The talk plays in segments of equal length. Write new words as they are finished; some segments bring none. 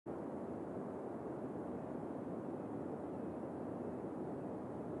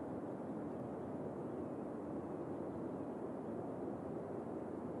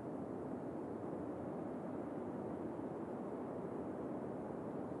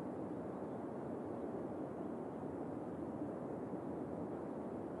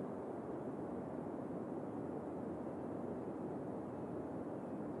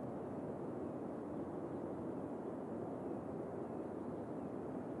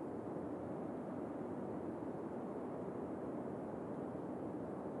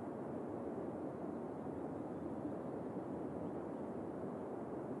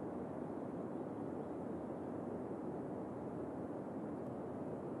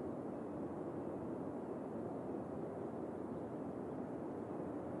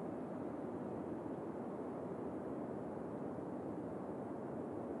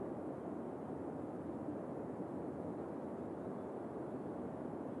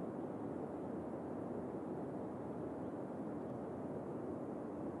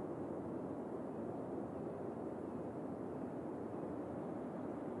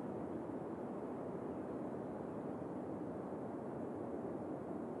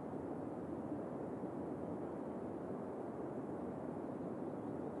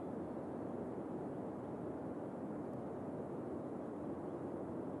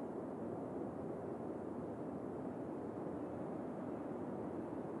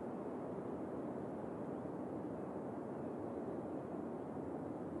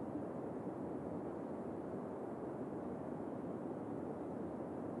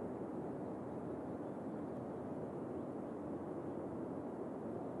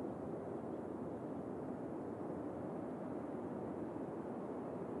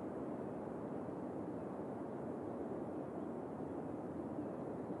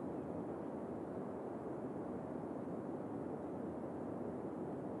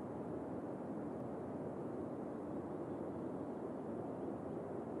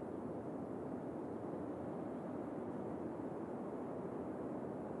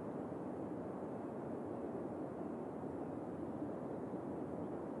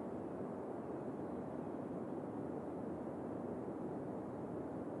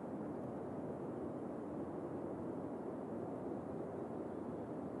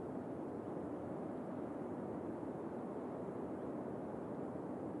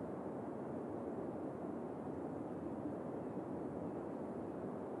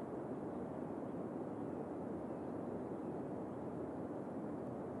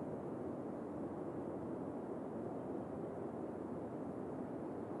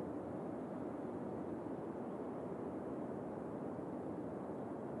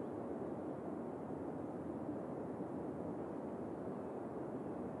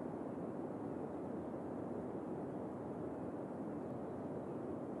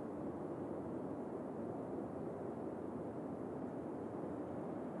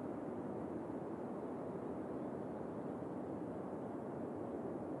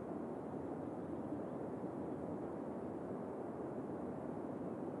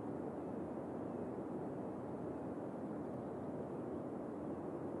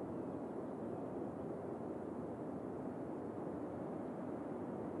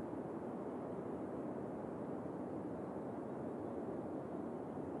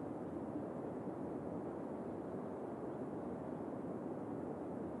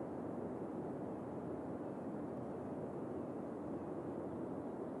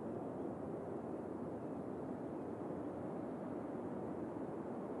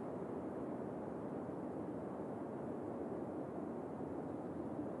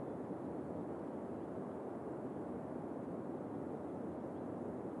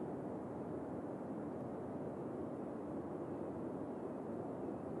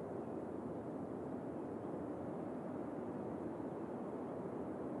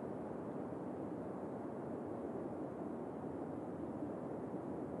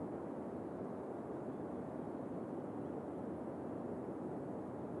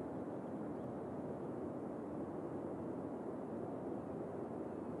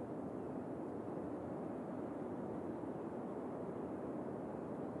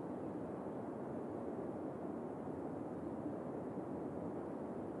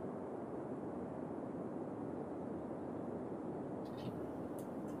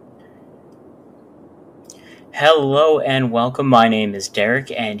Hello and welcome. My name is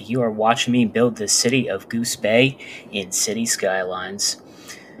Derek, and you are watching me build the city of Goose Bay in City Skylines.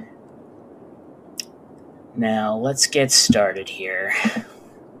 Now, let's get started here.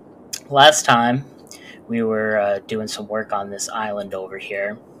 Last time, we were doing some work on this island over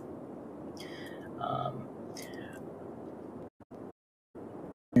here. Um,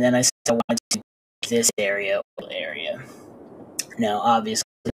 and then I said I wanted to do this area. Now, obviously,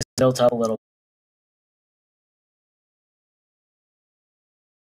 it's built up a little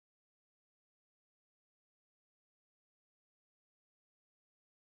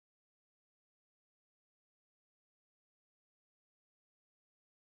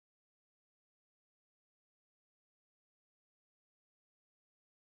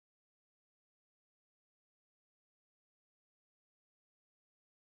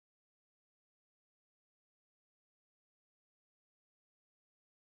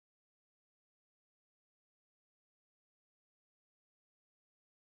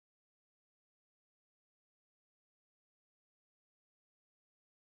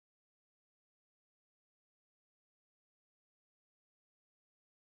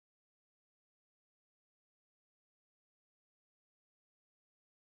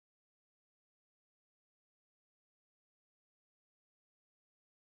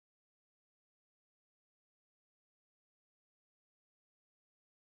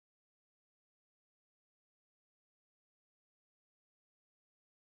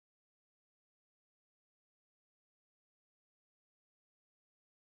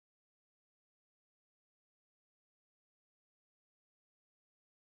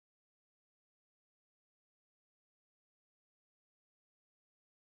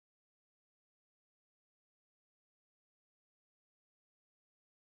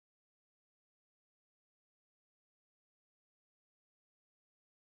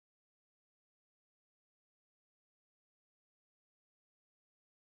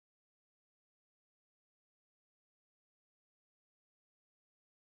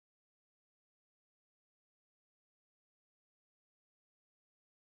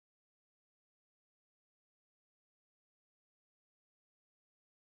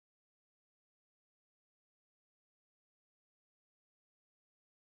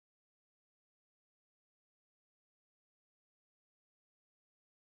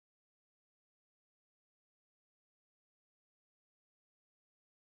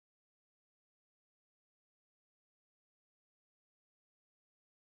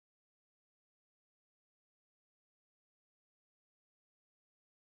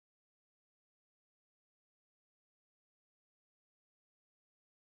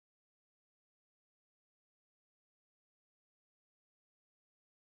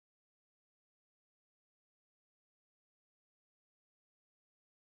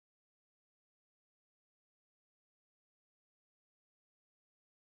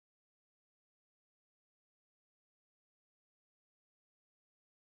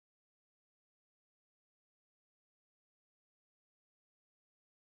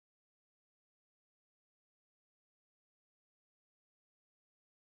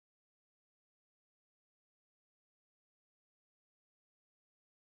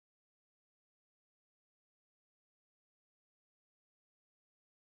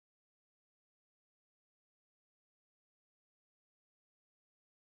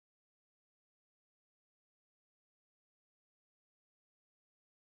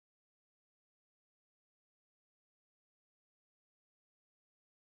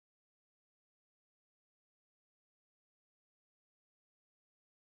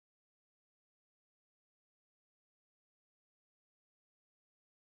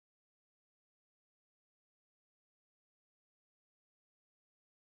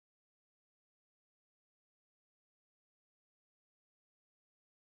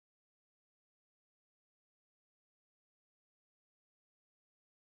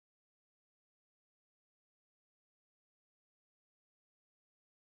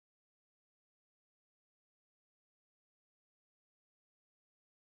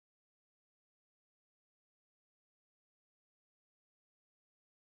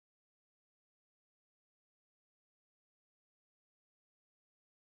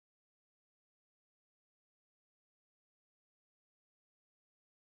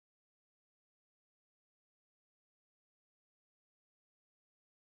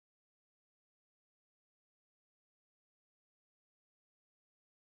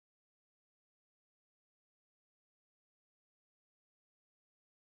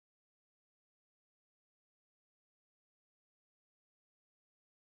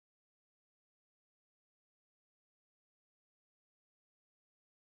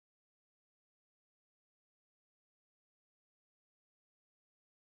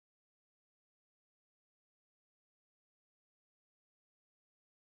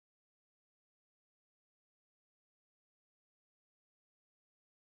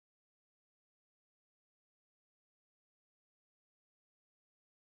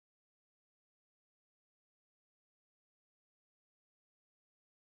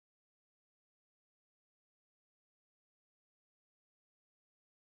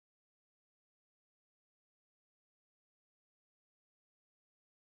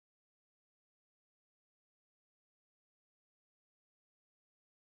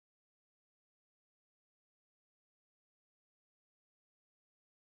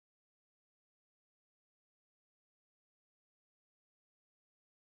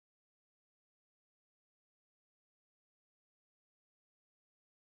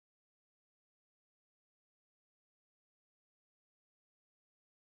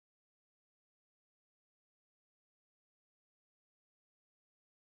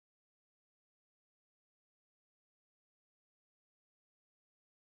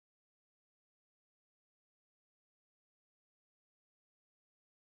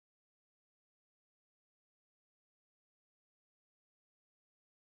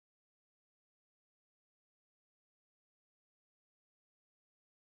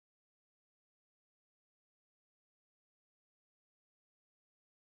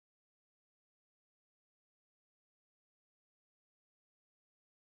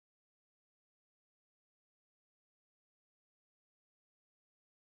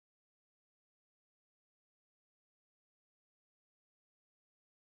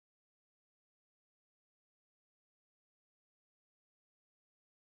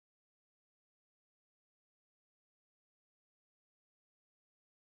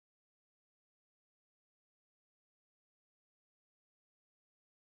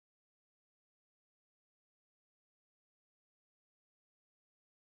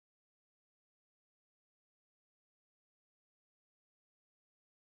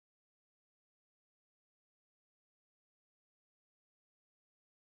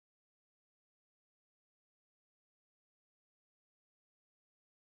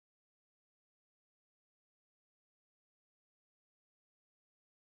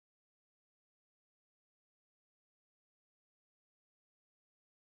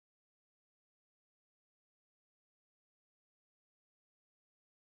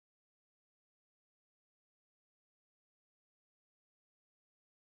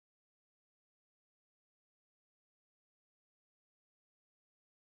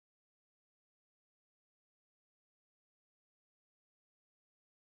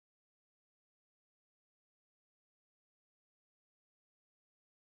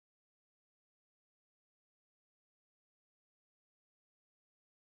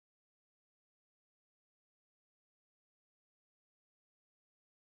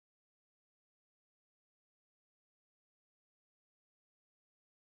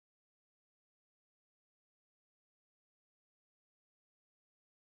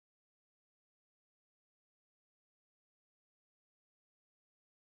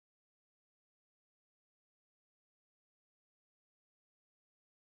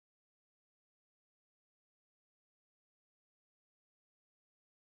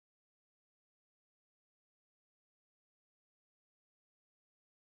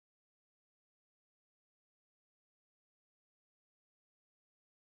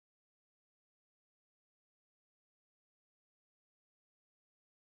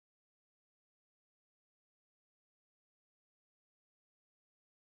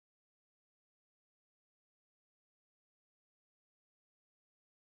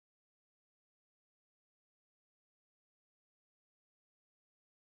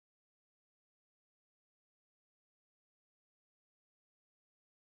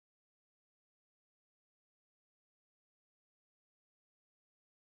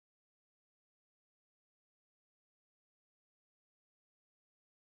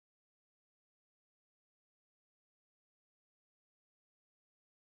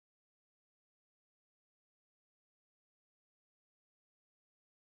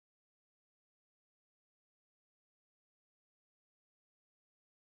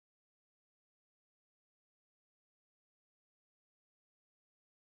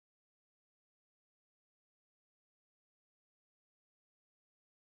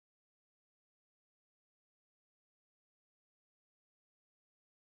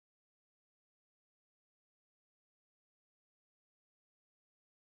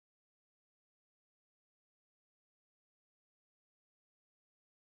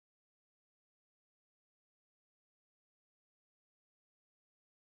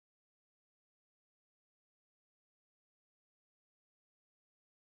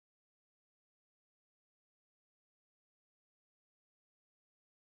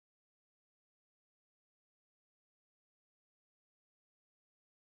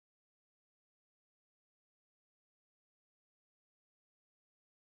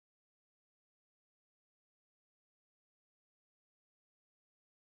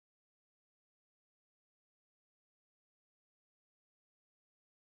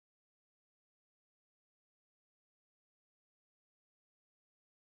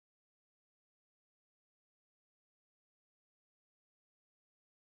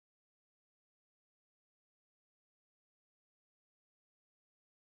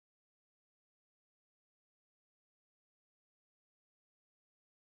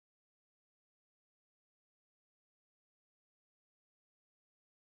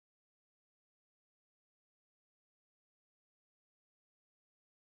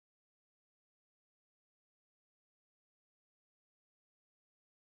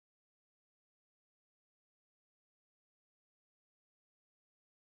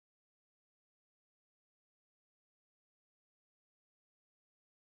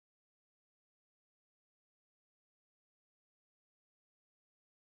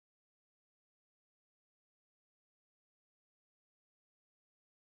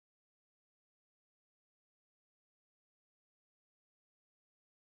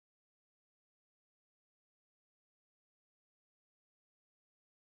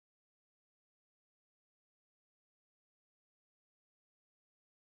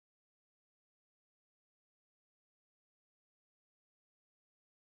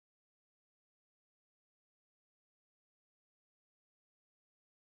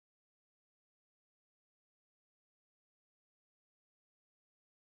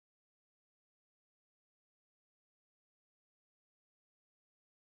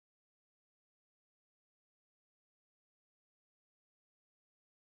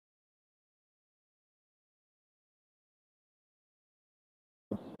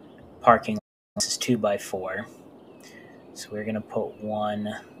parking lot. This is 2x4. So we're going to put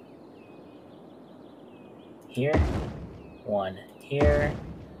one here, one here,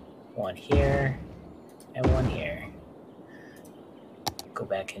 one here, and one here. Go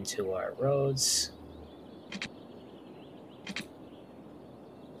back into our roads.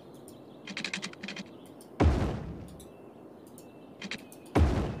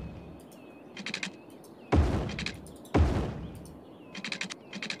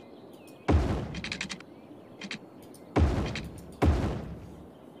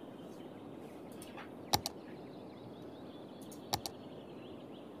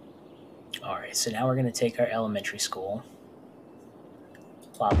 Alright, so now we're going to take our elementary school,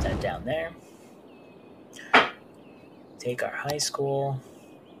 plop that down there, take our high school,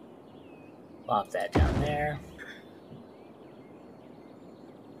 plop that down there,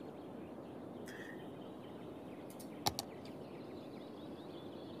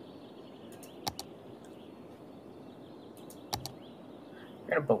 we're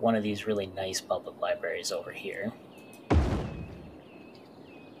going to put one of these really nice public libraries over here.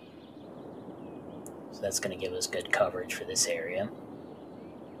 So that's going to give us good coverage for this area.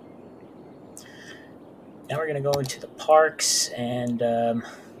 Now we're going to go into the parks and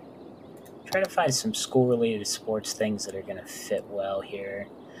try to find some school-related sports things that are going to fit well here.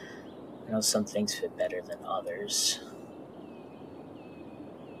 I know some things fit better than others.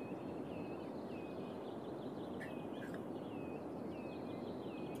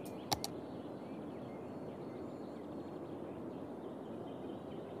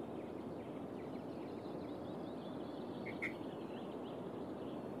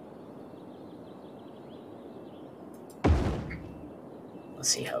 Let's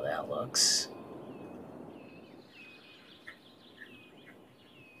see how that looks.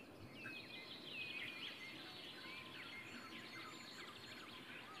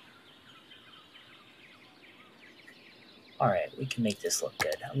 Alright, we can make this look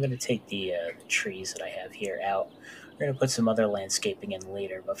good. I'm going to take the trees that I have here out. We're going to put some other landscaping in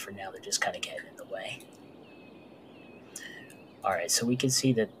later, but for now they're just kind of getting in the way. Alright, so we can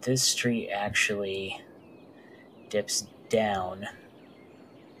see that this street actually dips down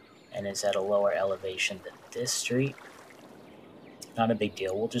and is at a lower elevation than this street. Not a big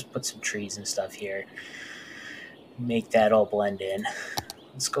deal. We'll just put some trees and stuff here. Make that all blend in.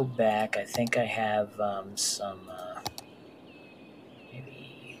 Let's go back. I think I have some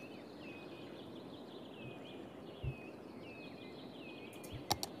maybe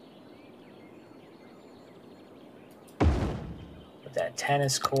put that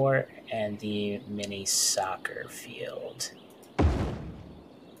tennis court and the mini soccer field.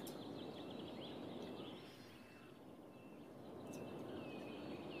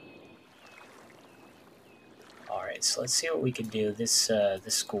 Alright, so let's see what we can do. This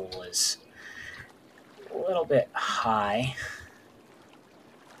school is a little bit high.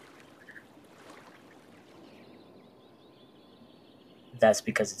 That's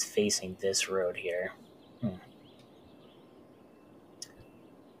because it's facing this road here.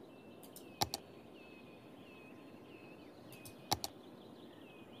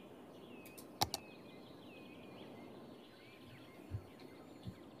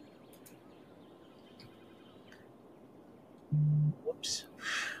 Whoops.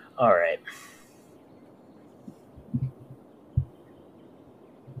 Alright.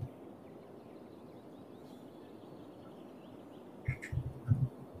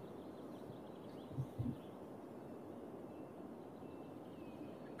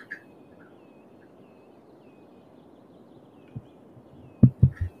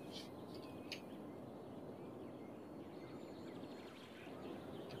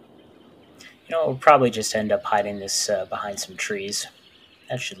 You know, we'll probably just end up hiding this behind some trees.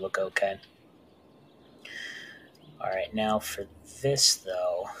 That should look okay. Alright, now for this,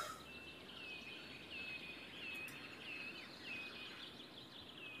 though.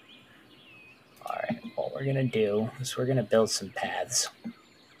 Alright, what we're going to do is we're going to build some paths.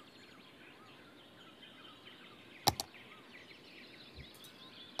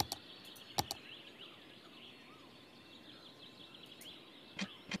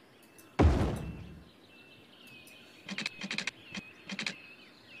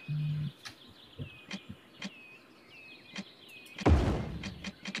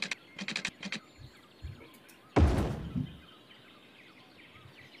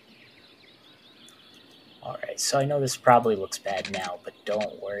 Alright, so I know this probably looks bad now, but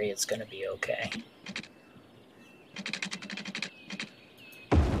don't worry, it's going to be okay.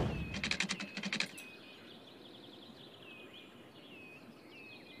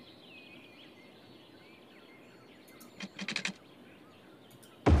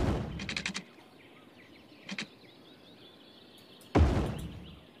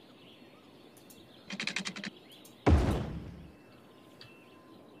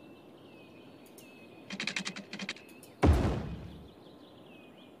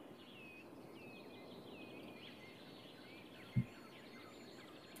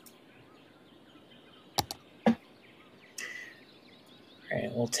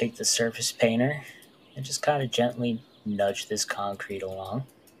 we'll take the surface painter and just kind of gently nudge this concrete along.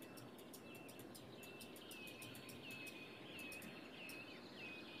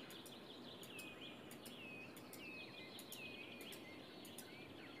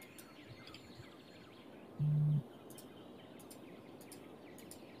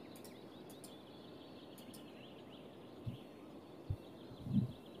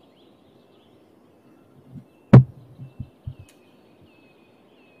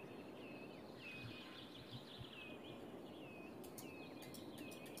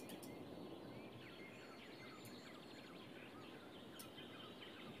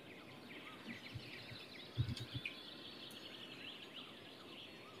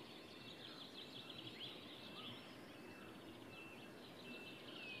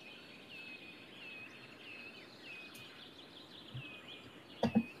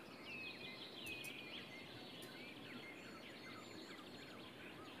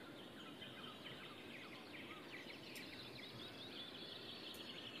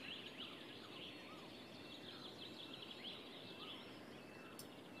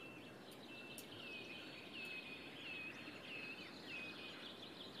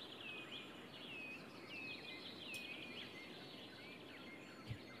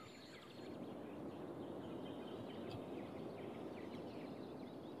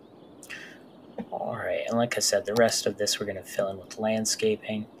 Alright, and like I said, the rest of this we're going to fill in with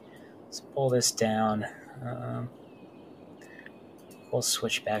landscaping. Let's pull this down. We'll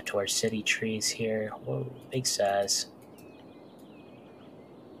switch back to our city trees here. Whoa, big size.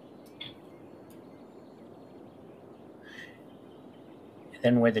 And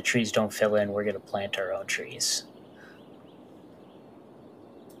then where the trees don't fill in, we're going to plant our own trees.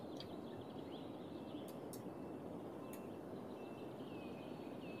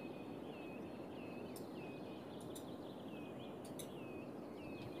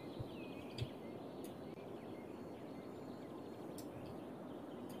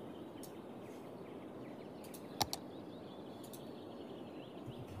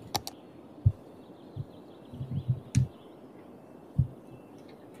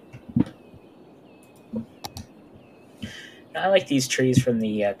 I like these trees from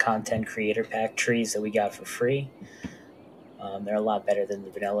the content creator pack trees that we got for free. They're a lot better than the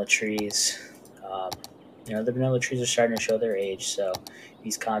vanilla trees. The vanilla trees are starting to show their age, so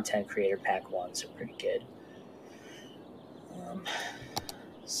these content creator pack ones are pretty good.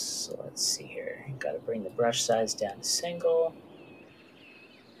 So let's see here. Got to bring the brush size down to single.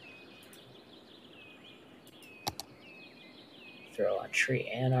 Throw on tree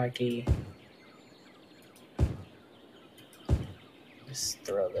anarchy. Just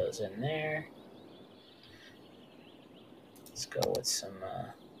throw those in there. Let's go with some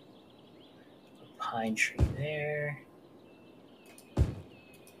pine tree there.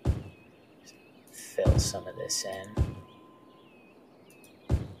 Fill some of this in.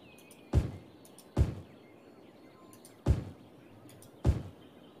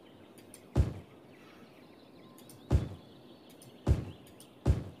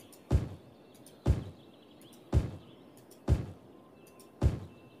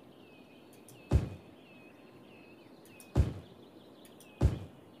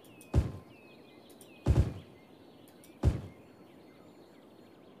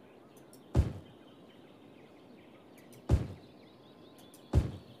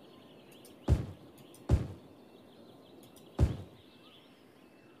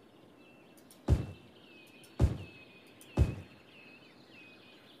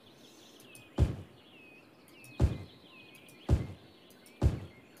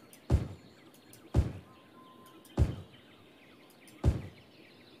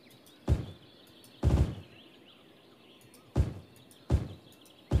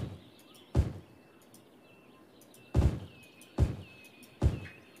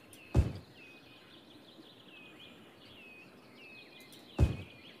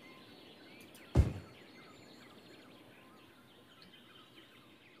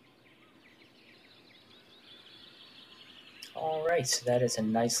 Alright, so that is a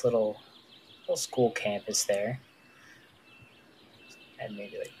nice little school campus there. And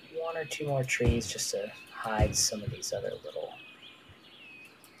maybe like one or two more trees just to hide some of these other little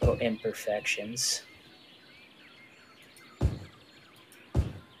imperfections.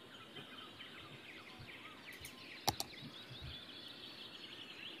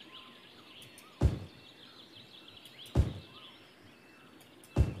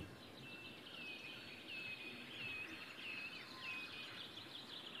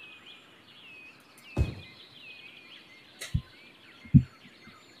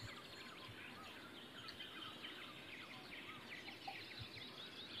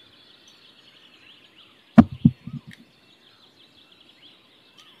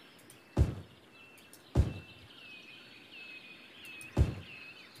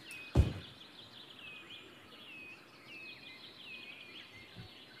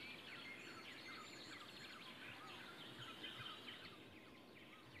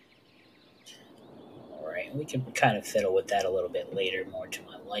 And we can kind of fiddle with that a little bit later, more to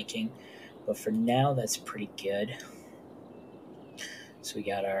my liking. But for now, that's pretty good. So we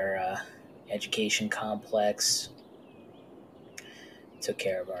got our education complex. Took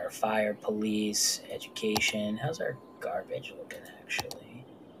care of our fire, police, education. How's our garbage looking, actually?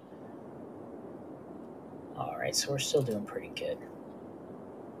 Alright, so we're still doing pretty good.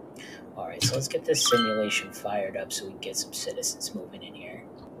 Alright, so let's get this simulation fired up so we can get some citizens moving in here.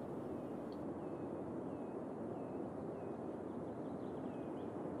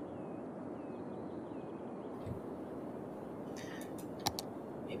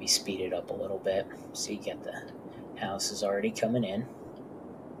 Maybe speed it up a little bit so you get the houses already coming in.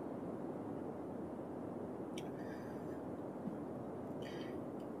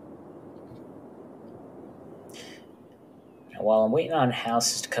 Now, while I'm waiting on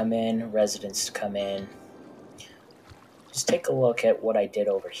houses to come in, residents to come in, just take a look at what I did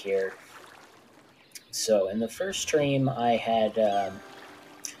over here. So in the first stream, I had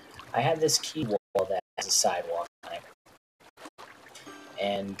this key wall that has a sidewalk on it,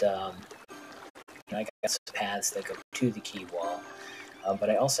 and I got some paths that go to the key wall. But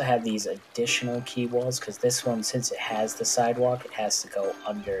I also have these additional key walls because this one, since it has the sidewalk, it has to go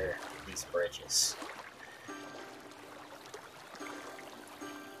under these bridges.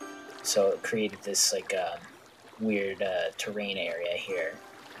 So it created this like weird terrain area here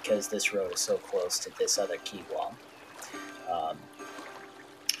because this road is so close to this other key wall.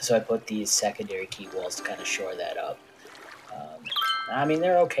 So I put these secondary key walls to kind of shore that up. I mean,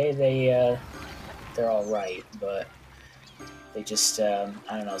 they're okay. They're all right, but they just I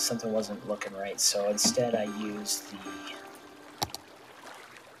don't know, something wasn't looking right. So instead, I used the.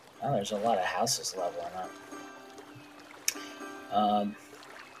 Oh, there's a lot of houses leveling up. Oh,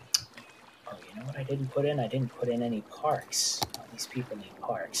 you know what I didn't put in? I didn't put in any parks. All these people need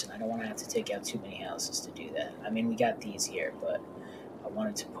parks, and I don't want to have to take out too many houses to do that. I mean, we got these here, but I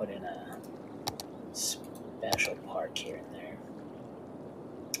wanted to put in a special park here and there.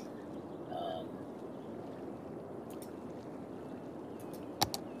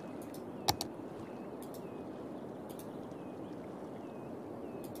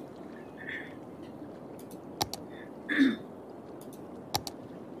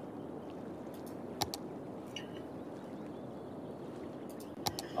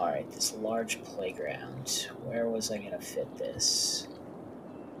 Alright, this large playground. Where was I going to fit this?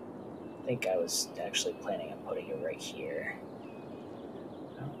 I think I was actually planning on putting it right here.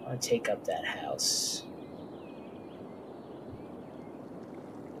 I don't want to take up that house.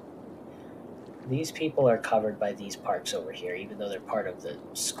 These people are covered by these parks over here, even though they're part of the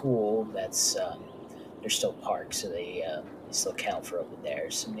school. That's they're still parks, so they still count for over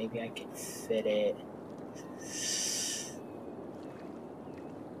there. So maybe I could fit it.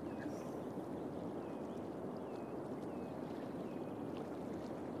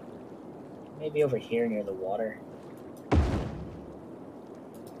 Maybe over here near the water.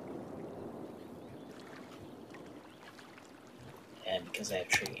 And because I have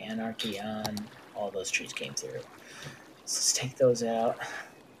tree anarchy on, all those trees came through. So let's take those out.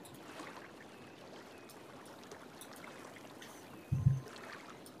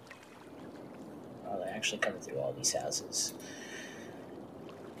 Oh, they're actually coming through all these houses.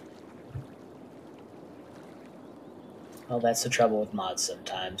 Well, that's the trouble with mods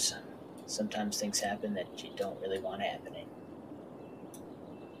sometimes. Sometimes things happen that you don't really want happening.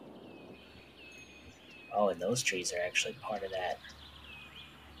 Oh, and those trees are actually part of that.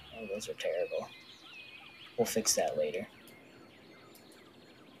 Oh, those are terrible. We'll fix that later.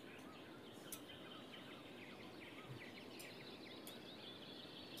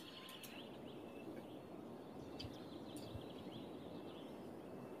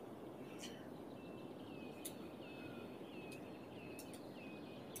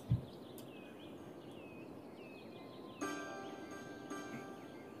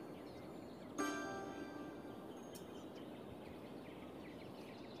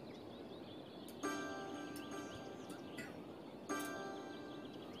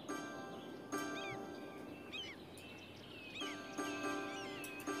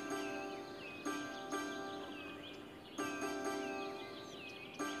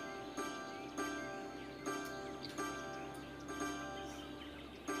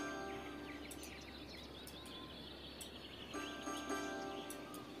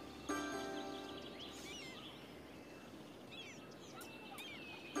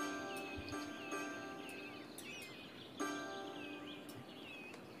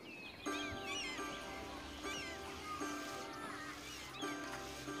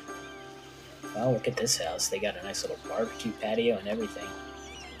 Oh, look at this house. They got a nice little barbecue patio and everything.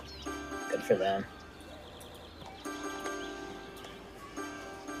 Good for them.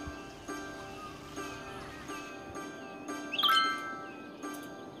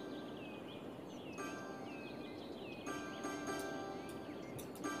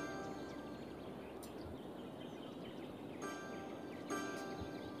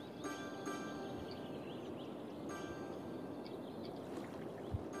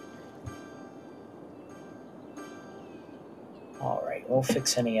 Alright, we'll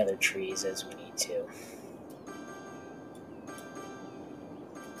fix any other trees as we need to.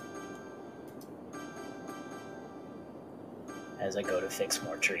 As I go to fix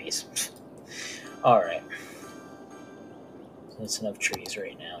more trees. Alright. That's enough trees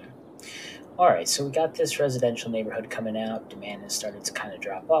right now. Alright, so we got this residential neighborhood coming out. Demand has started to kind of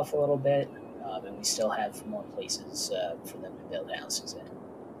drop off a little bit. And we still have more places for them to build houses in.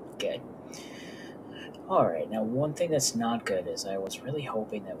 Good. Alright, now one thing that's not good is I was really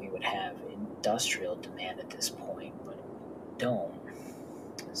hoping that we would have industrial demand at this point, but we don't.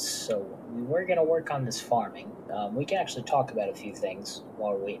 So we were going to work on this farming. We can actually talk about a few things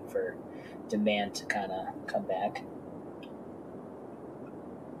while we're waiting for demand to kind of come back.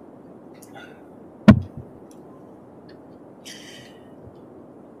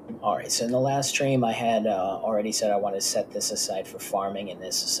 Alright, so in the last stream I had already said I wanted to set this aside for farming and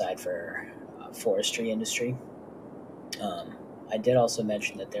this aside for forestry industry. I did also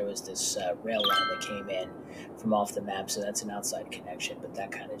mention that there was this rail line that came in from off the map, so that's an outside connection, but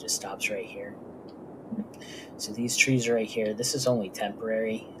that kind of just stops right here. So these trees right here, this is only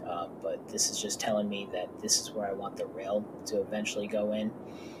temporary, but this is just telling me that this is where I want the rail to eventually go in.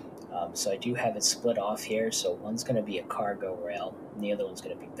 So I do have it split off here, so one's going to be a cargo rail, and the other one's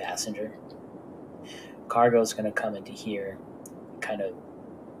going to be passenger. Cargo is going to come into here, kind of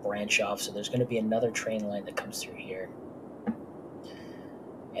branch off, so there's going to be another train line that comes through here.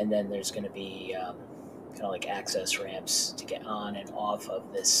 And then there's going to be kind of like access ramps to get on and off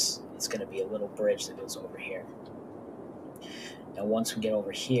of this. It's going to be a little bridge that goes over here. Now once we get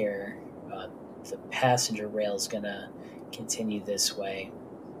over here, the passenger rail is going to continue this way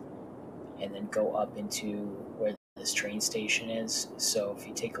and then go up into where this train station is. So if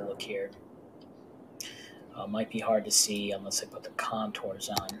you take a look here, might be hard to see unless I put the contours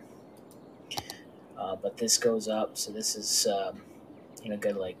on. But this goes up, so this is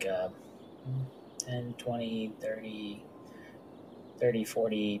good like 10, 20, 30,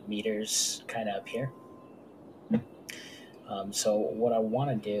 40 meters kind of up here. So what I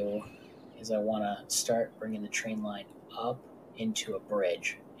want to do is I want to start bringing the train line up into a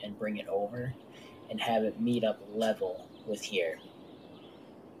bridge and bring it over and have it meet up level with here.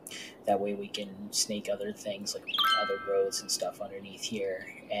 That way we can snake other things like other roads and stuff underneath here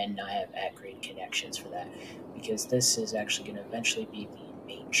and not have at-grade connections for that, because this is actually going to eventually be the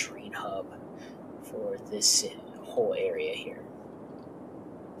main train hub for this whole area here.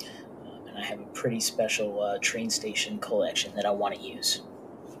 And I have a pretty special train station collection that I want to use.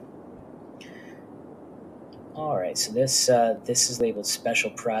 Alright, so this is labeled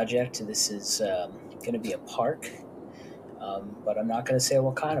Special Project. This is going to be a park. But I'm not going to say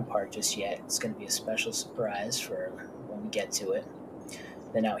what kind of park just yet. It's going to be a special surprise for when we get to it.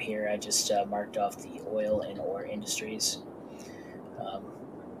 Then out here, I just marked off the oil and ore industries.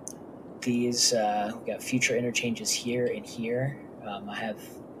 These, we got future interchanges here and here. I have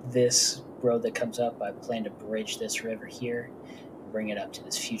this road that comes up. I plan to bridge this river here, bring it up to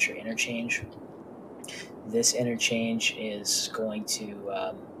this future interchange. This interchange is going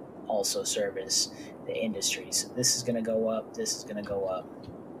to also service the industry. So this is going to go up, this is going to go up.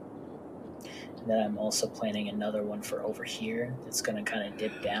 And then I'm also planning another one for over here that's going to kind of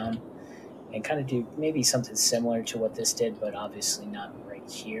dip down and kind of do maybe something similar to what this did, but obviously not right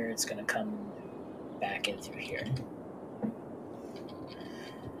here. It's going to come back in through here.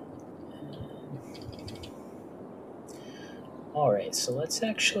 Alright, so let's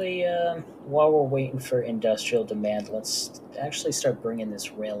actually, while we're waiting for industrial demand, let's actually start bringing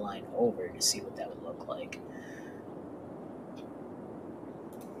this rail line over to see what that would look like.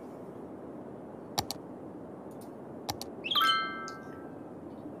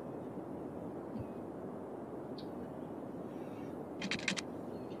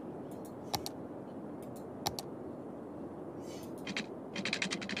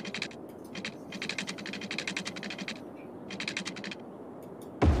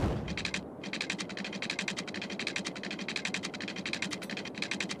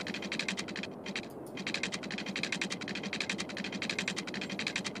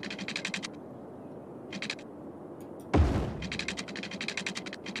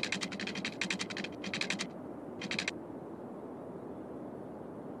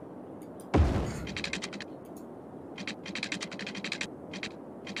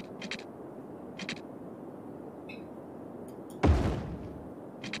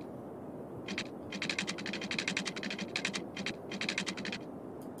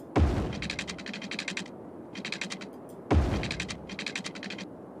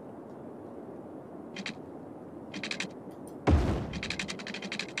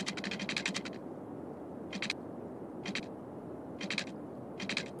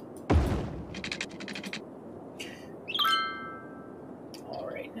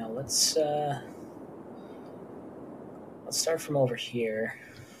 let's start from over here,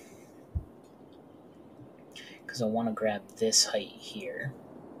 because I want to grab this height here.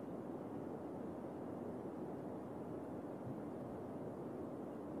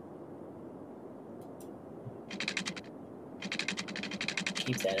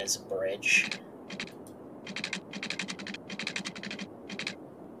 Keep that as a bridge.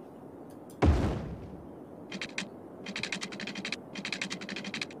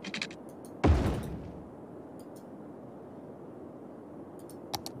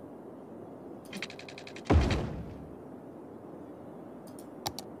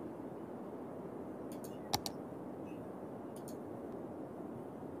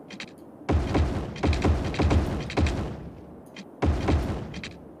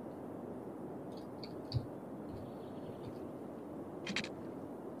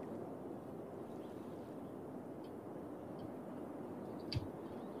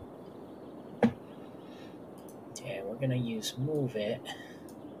 Okay, we're gonna use move it.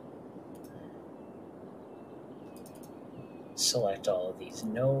 Select all of these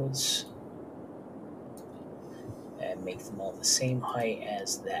nodes and make them all the same height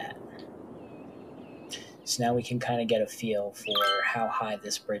as that. So now we can kind of get a feel for how high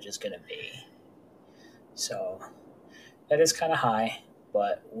this bridge is going to be. So that is kind of high,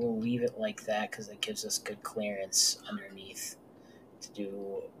 but we'll leave it like that because it gives us good clearance underneath to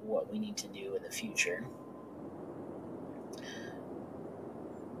do what we need to do in the future.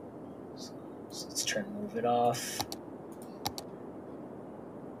 So let's turn move it off.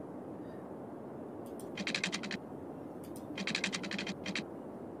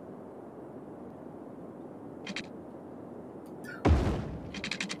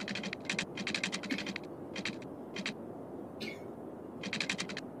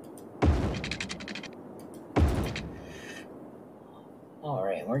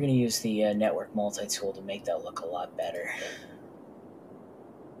 Alright, we're going to use the network multi-tool to make that look a lot better.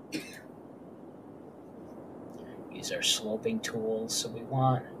 Use our sloping tool, so we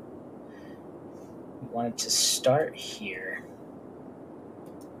want it to start here.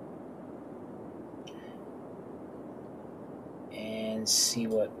 And see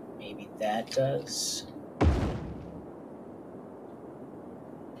what maybe that does.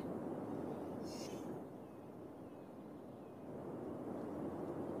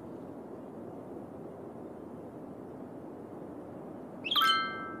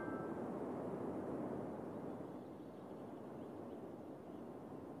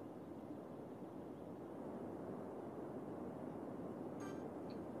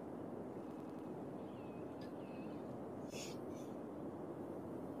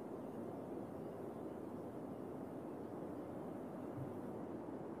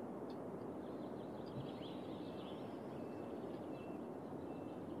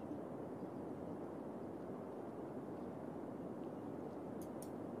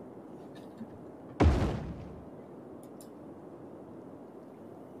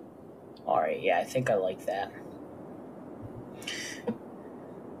 Alright, yeah, I think I like that.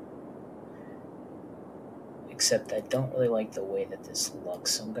 Except I don't really like the way that this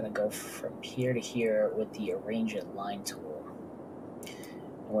looks, so I'm going to go from here to here with the Arrange It line tool.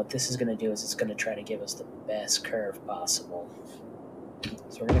 And what this is going to do is it's going to try to give us the best curve possible.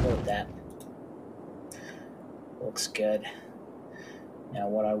 So we're going to go with that. Looks good. Now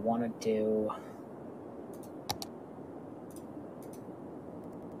what I want to do...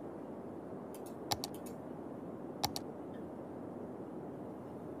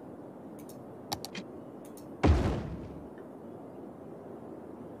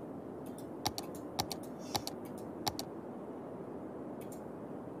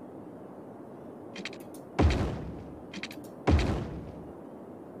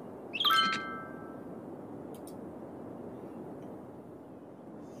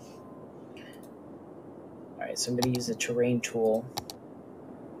 Alright, so I'm going to use the terrain tool.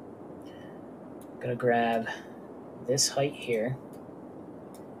 I'm going to grab this height here,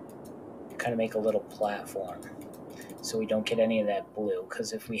 kind of make a little platform so we don't get any of that blue,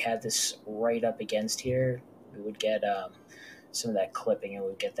 because if we had this right up against here, we would get some of that clipping and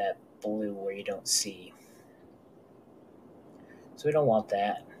we would get that blue where you don't see. So we don't want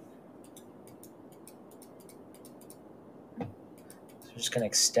that. So we're just going to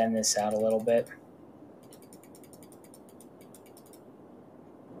extend this out a little bit.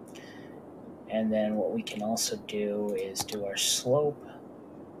 And then what we can also do is do our slope.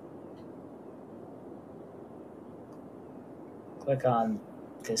 Click on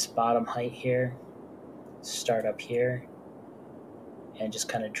this bottom height here, start up here, and just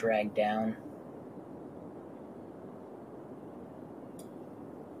kind of drag down.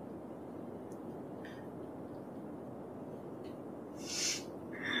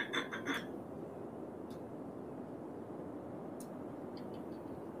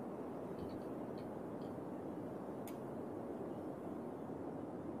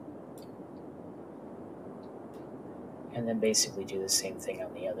 And then basically do the same thing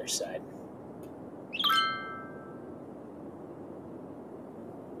on the other side.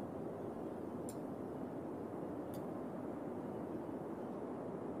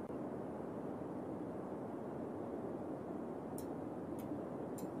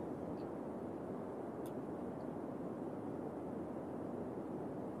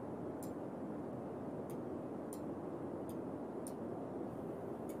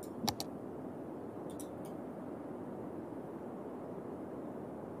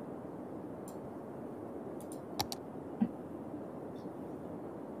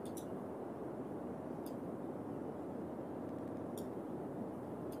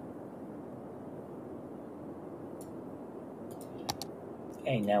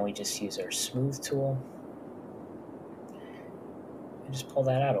 Okay, now we just use our smooth tool and just pull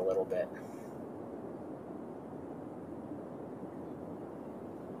that out a little bit.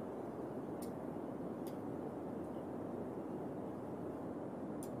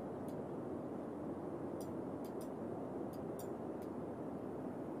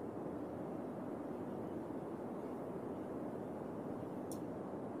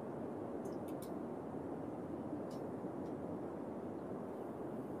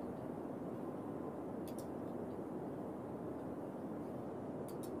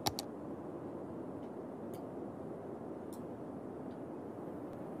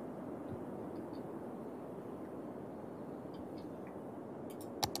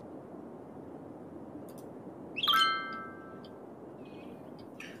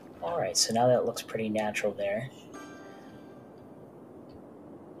 Alright, so now that looks pretty natural there.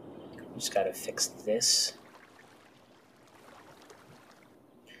 We just got to fix this.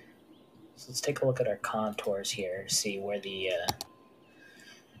 So let's take a look at our contours here to see where the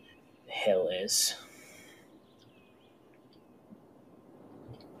hill is.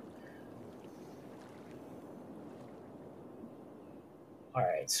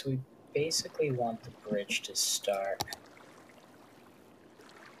 Alright, so we basically want the bridge to start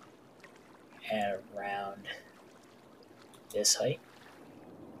at around this height.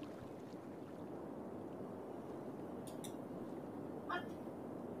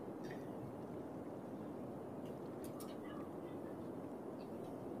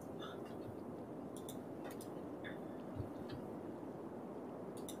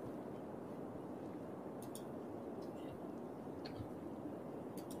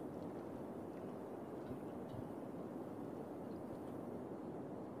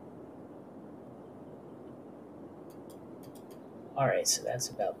 Alright, so that's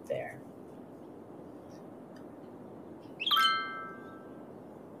about there.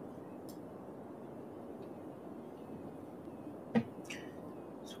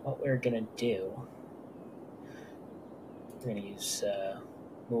 So what we're going to do, we're going to use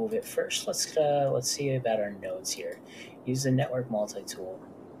move it first. Let's see about our nodes here. Use the network multi-tool.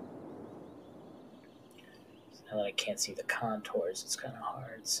 Now that I can't see the contours, it's kind of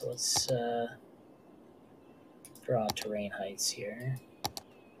hard. So let's draw terrain heights here.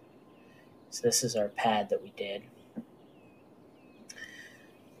 So this is our pad that we did.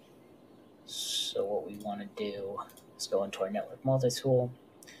 So what we want to do is go into our network multi-tool.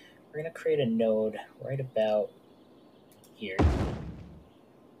 We're going to create a node right about here.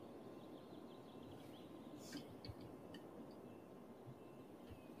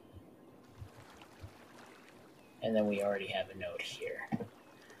 And then we already have a node here.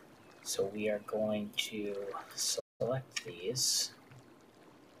 So we are going to select these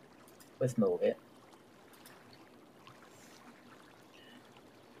with move it.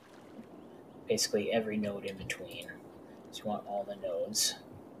 Basically every node in between. So you want all the nodes.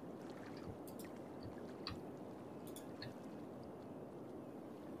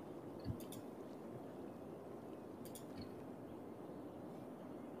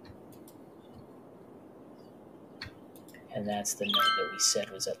 And that's the node that we said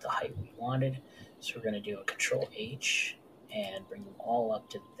was at the height we wanted. So we're going to do a Control H and bring them all up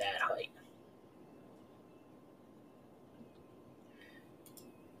to that height.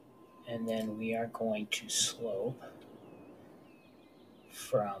 And then we are going to slope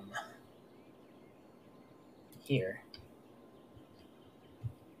from here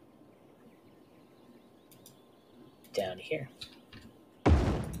down to here.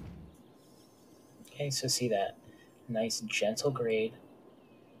 Okay, so see that nice gentle grade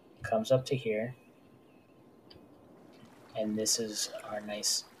comes up to here, and this is our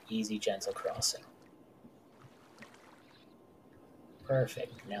nice easy gentle crossing.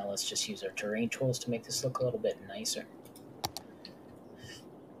 Perfect. Now let's just use our terrain tools to make this look a little bit nicer.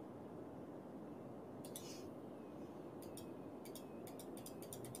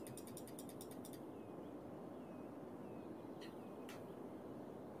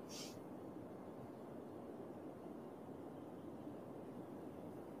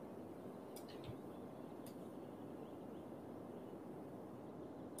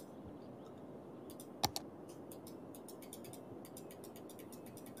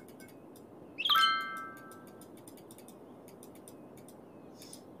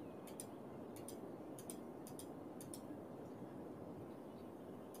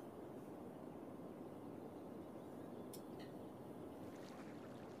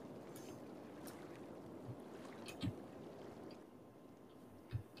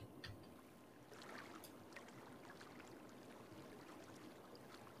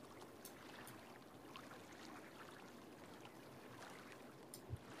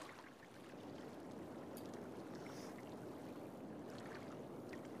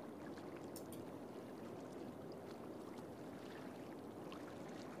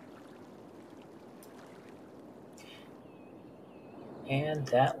 And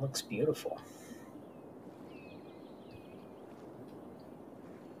that looks beautiful.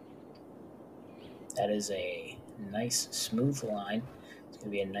 That is a nice, smooth line. It's going to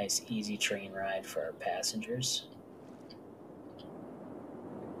be a nice, easy train ride for our passengers.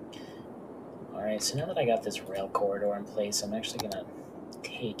 Alright, so now that I got this rail corridor in place, I'm actually going to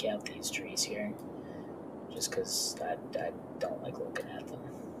take out these trees here, just because I don't like looking at them.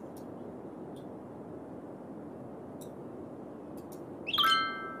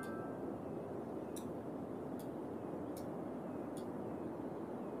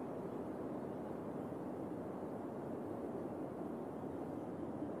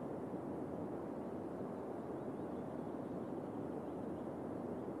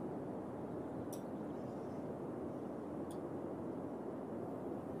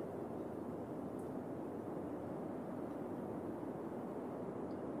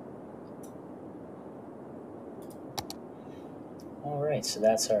 Alright, so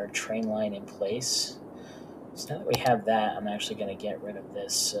that's our train line in place. So now that we have that, I'm actually going to get rid of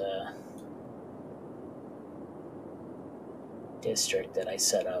this district that I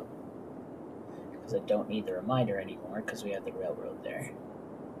set up, because I don't need the reminder anymore because we have the railroad there.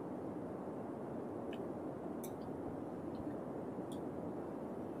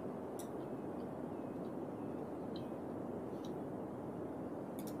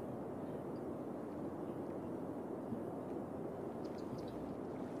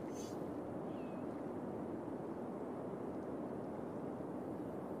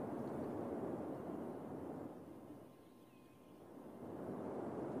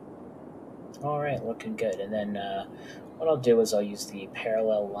 Alright, looking good. And then what I'll do is I'll use the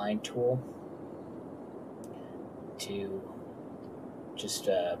parallel line tool to just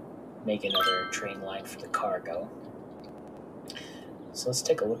make another train line for the cargo. So let's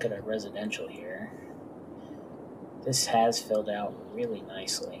take a look at our residential here. This has filled out really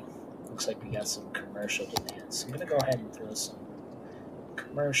nicely. Looks like we got some commercial demands. So I'm going to go ahead and throw some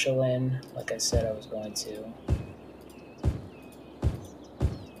commercial in, like I said I was going to.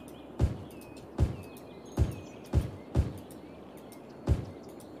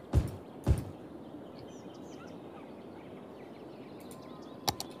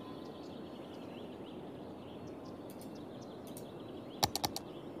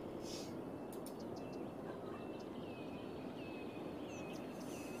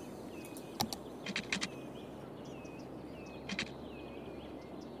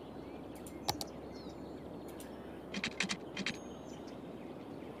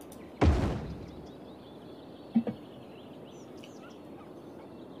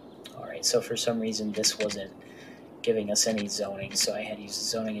 So for some reason this wasn't giving us any zoning, so I had to use the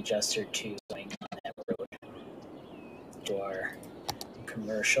zoning adjuster to zoning on that road to our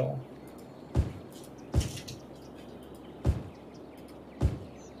commercial.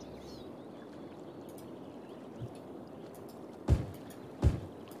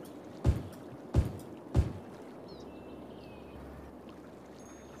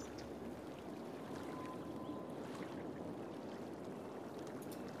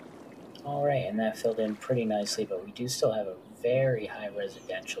 Alright, and that filled in pretty nicely, but we do still have a very high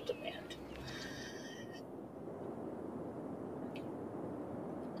residential demand.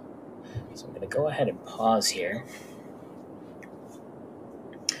 So I'm going to go ahead and pause here.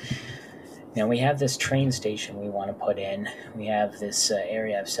 Now we have this train station we want to put in. We have this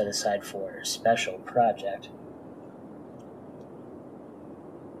area I've set aside for a special project.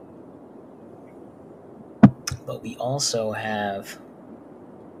 But we also have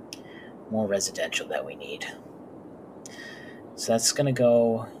more residential that we need. So that's going to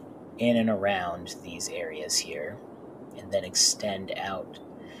go in and around these areas here and then extend out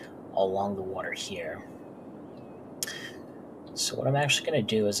along the water here. So what I'm actually going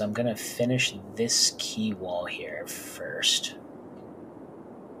to do is I'm going to finish this key wall here first.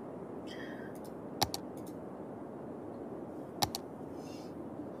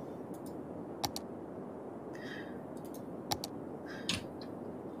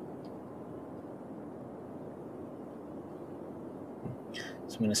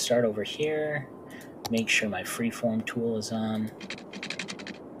 So I'm going to start over here, make sure my freeform tool is on.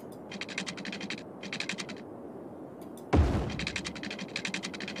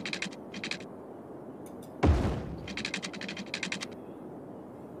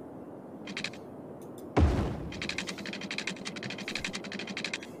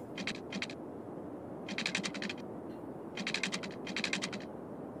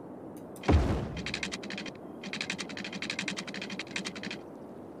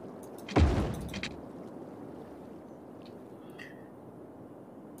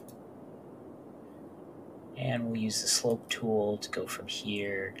 And we'll use the slope tool to go from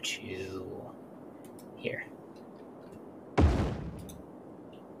here to here.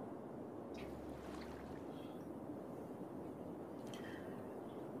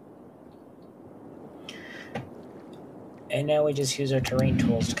 And now we just use our terrain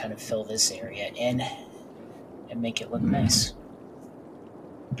tools to kind of fill this area in and make it look nice.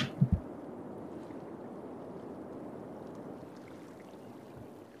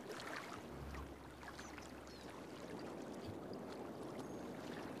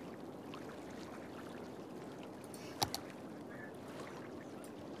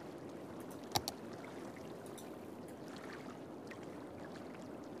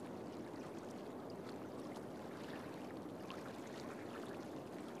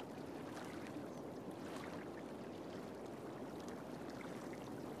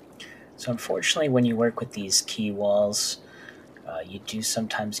 So unfortunately, when you work with these key walls, you do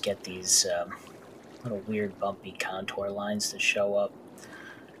sometimes get these little weird bumpy contour lines that show up,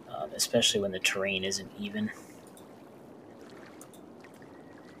 especially when the terrain isn't even.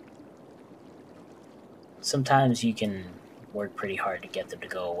 Sometimes you can work pretty hard to get them to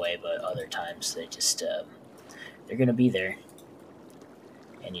go away, but other times they just they're going to be there,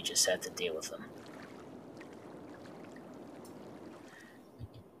 and you just have to deal with them.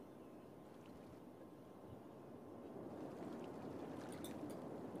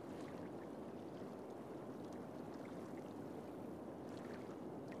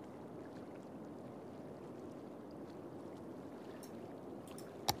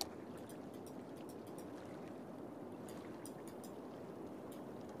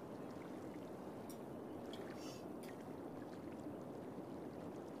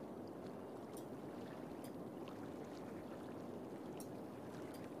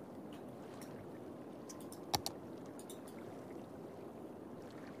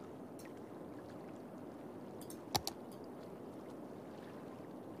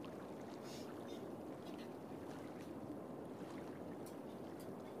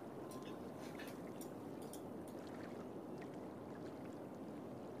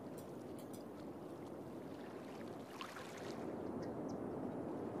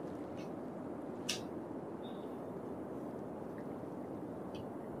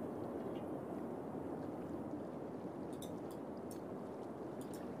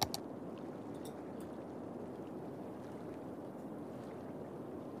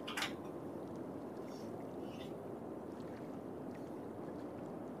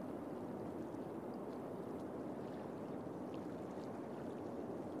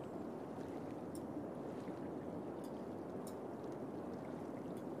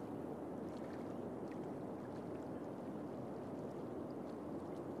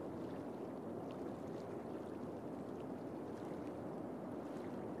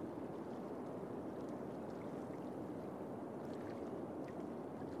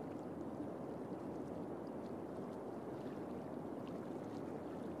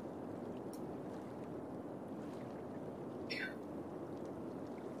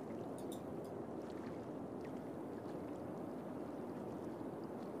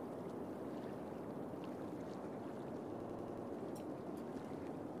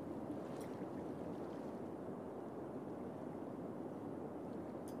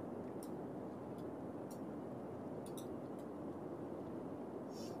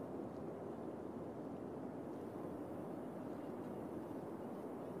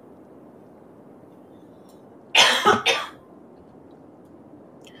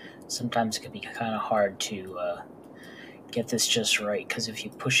 Sometimes it can be kind of hard to get this just right, because if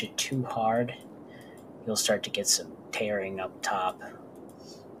you push it too hard, you'll start to get some tearing up top.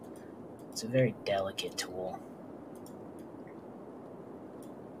 It's a very delicate tool.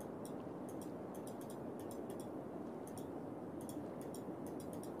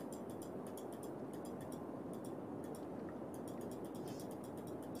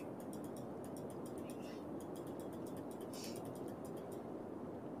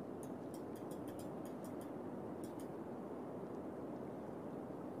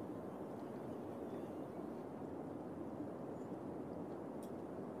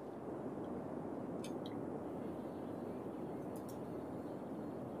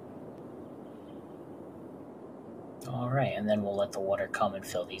 Alright, and then we'll let the water come and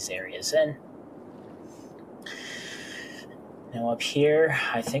fill these areas in. Now up here,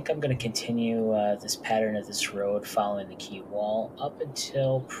 I think I'm going to continue this pattern of this road following the key wall up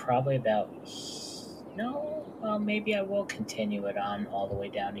until probably about... No, well, maybe I will continue it on all the way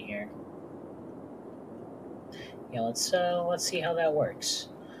down to here. Yeah, let's see how that works.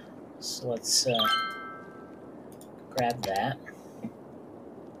 So let's grab that.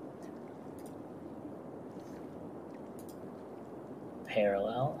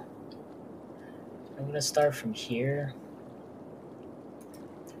 parallel. I'm going to start from here,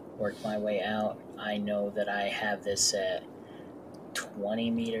 work my way out. I know that I have this at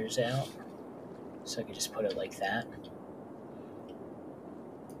 20 meters out, so I can just put it like that.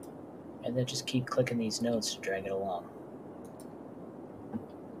 And then just keep clicking these nodes to drag it along.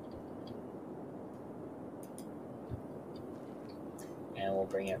 And we'll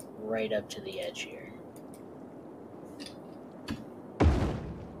bring it right up to the edge here.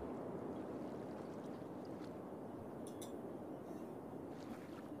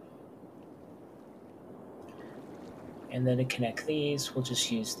 And then to connect these, we'll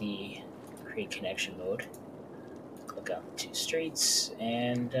just use the create connection mode. Click on the two streets,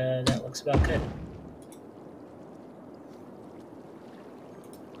 and that looks about good.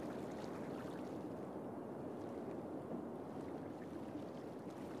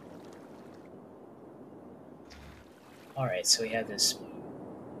 Alright, so we have this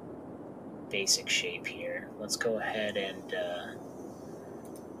basic shape here. Let's go ahead and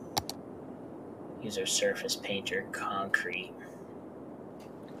use our surface painter, concrete.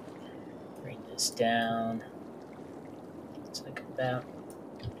 Bring this down. It's like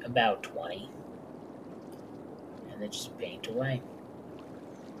about 20. And then just paint away.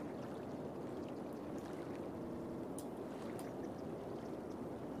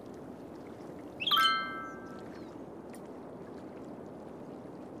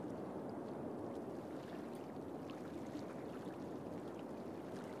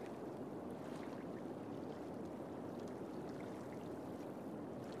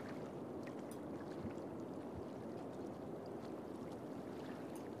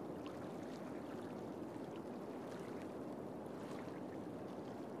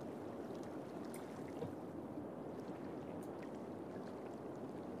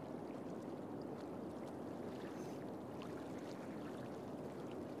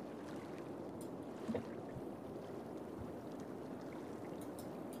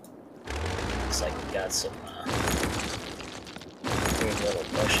 Looks like we got some weird little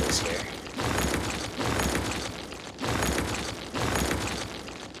bushes here.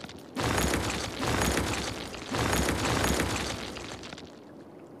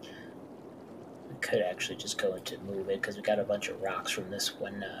 We could actually just go into move it because we got a bunch of rocks from this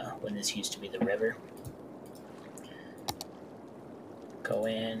when this used to be the river. Go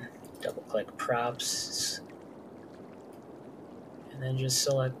in, double click props, and then just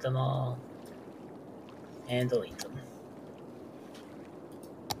select them all and delete them.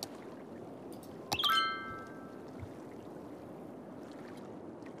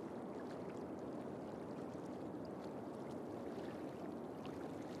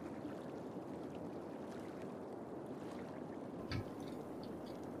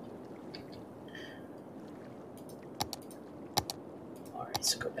 Alright,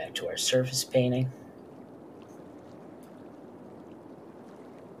 so go back to our surface painting.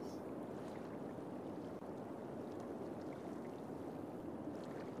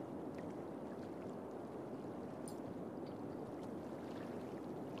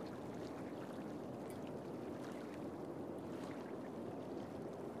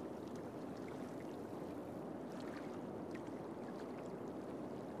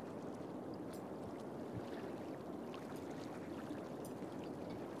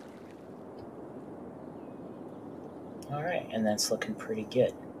 Alright, and that's looking pretty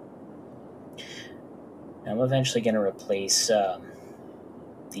good. Now I'm eventually going to replace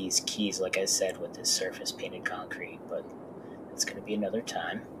these keys, like I said, with this surface painted concrete, but it's going to be another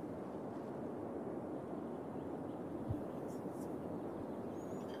time.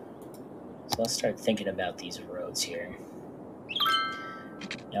 So let's start thinking about these roads here.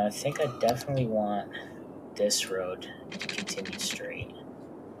 Now I think I definitely want this road to continue straight.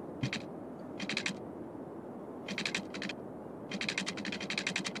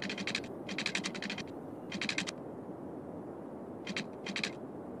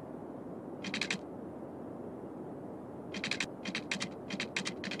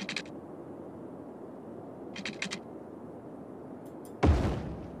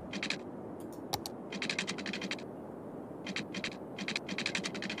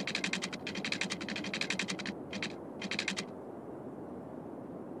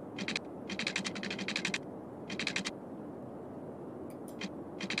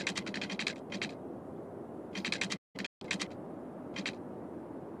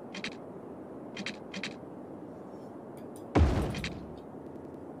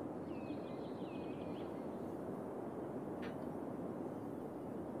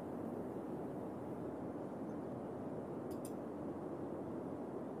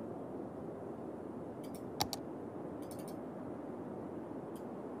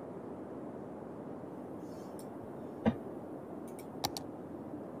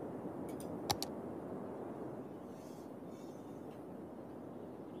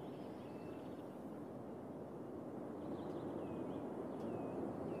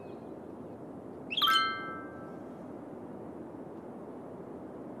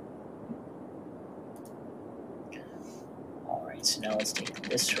 So now let's take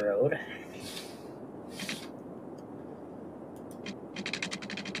this road.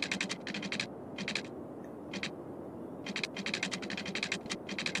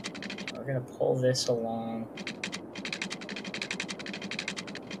 We're going to pull this along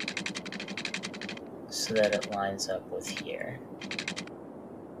so that it lines up with here.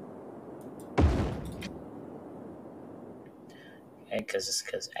 Okay,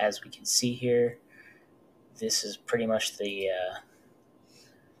 because as we can see here, this is pretty much the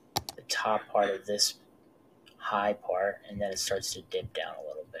top part of this high part, and then it starts to dip down a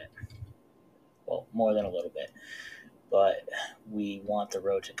little bit. Well, more than a little bit, but we want the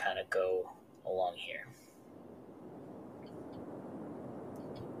road to kind of go along here.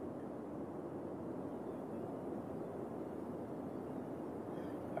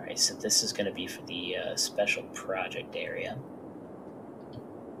 All right, so this is going to be for the special project area.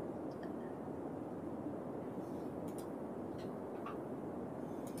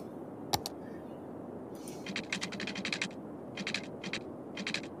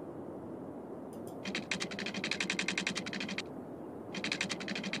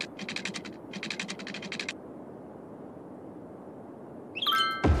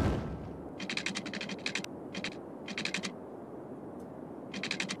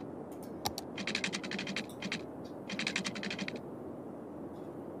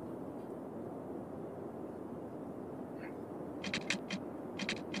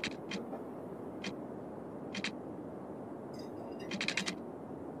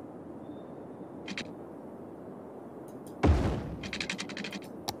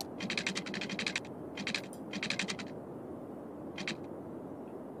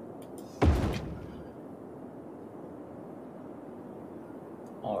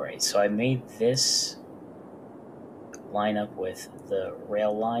 Alright, so I made this line up with the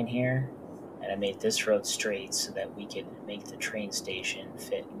rail line here, and I made this road straight so that we could make the train station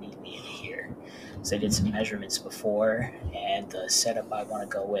fit neatly in here. So I did some measurements before, and the setup I want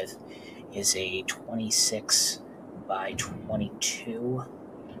to go with is a 26 by 22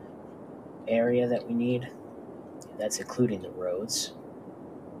 area that we need. That's including the roads.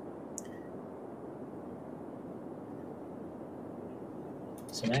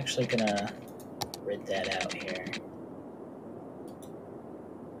 So I'm actually going to rid that out here.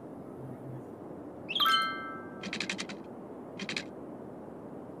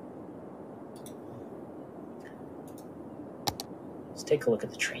 Let's take a look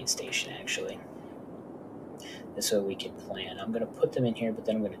at the train station, actually. This way we can plan. I'm going to put them in here, but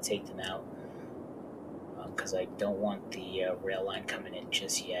then I'm going to take them out because I don't want the rail line coming in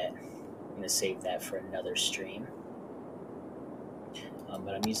just yet. I'm going to save that for another stream.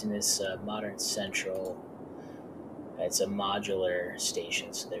 But I'm using this Modern Central. It's a modular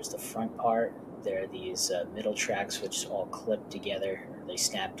station. So there's the front part. There are these middle tracks which all clip together, or they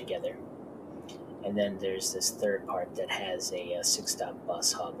snap together. And then there's this third part that has a 6-stop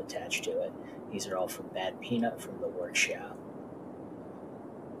bus hub attached to it. These are all from Bad Peanut from the workshop.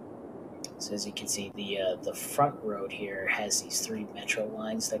 So as you can see, the front road here has these 3 metro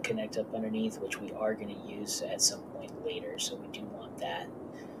lines that connect up underneath, which we are going to use at some point later, so we do want that.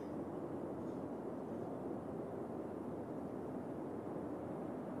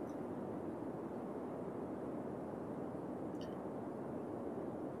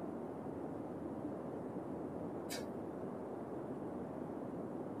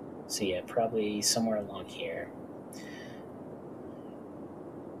 So yeah, probably somewhere along here.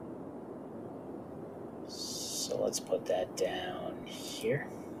 So let's put that down here.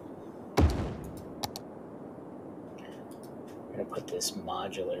 We're going to put this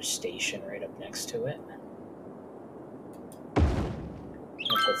modular station right up next to it. I'll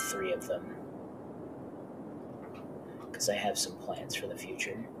put 3 of them because I have some plans for the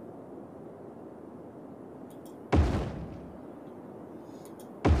future.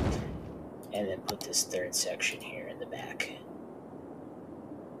 And then put this 3rd section here in the back.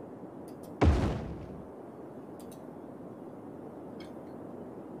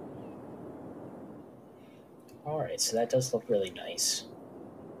 Alright, so that does look really nice.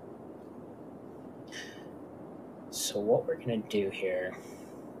 So what we're going to do here,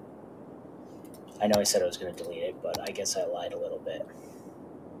 I know I said I was going to delete it, but I guess I lied a little bit.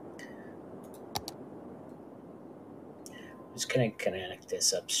 I'm just going to connect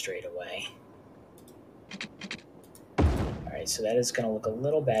this up straight away. Alright, so that is going to look a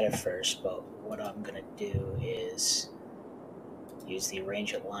little bad at first, but what I'm going to do is use the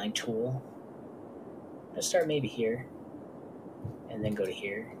Arrange at Line tool. I'm going to start maybe here, and then go to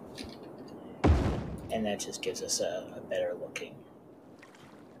here, and that just gives us a better looking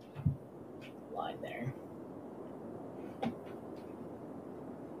line there.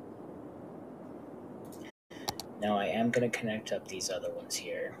 Now I am going to connect up these other ones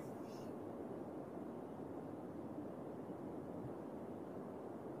here.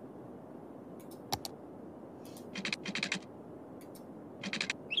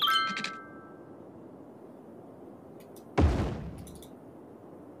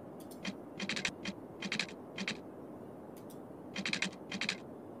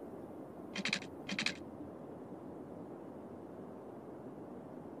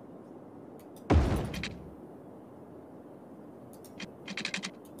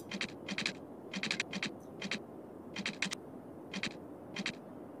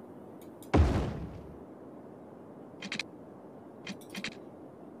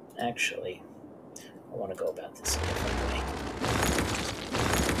 Actually, I want to go about this a different way.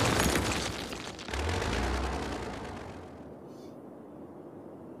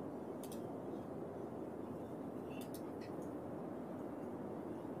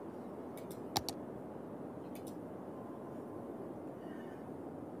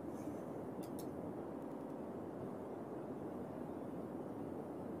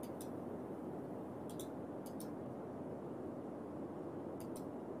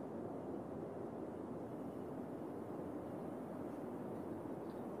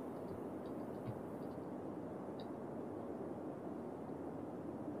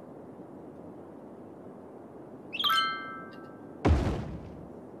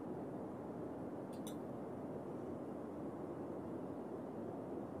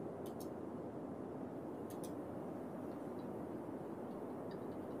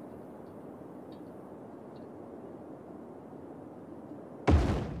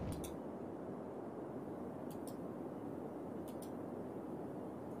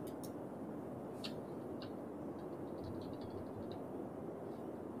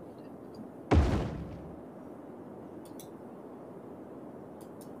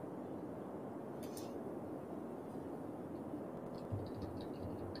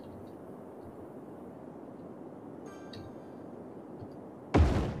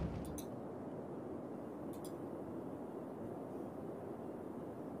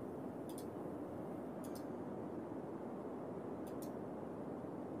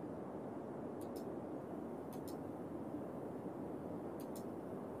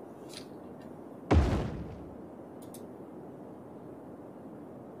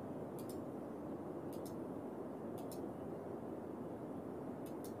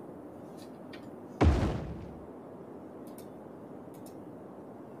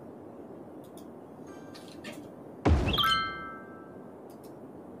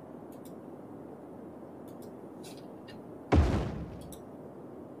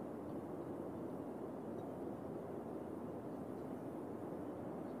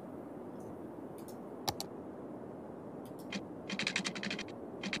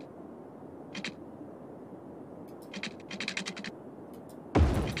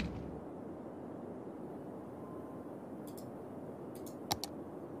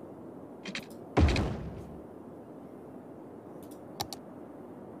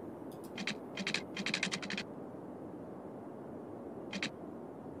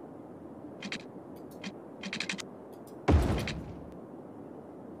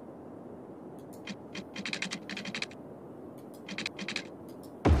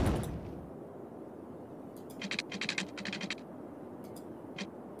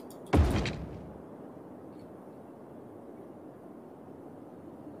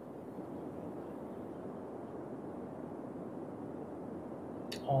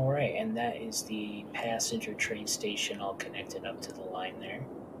 All right, and that is the passenger train station all connected up to the line there.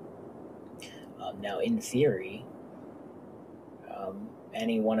 Now, in theory,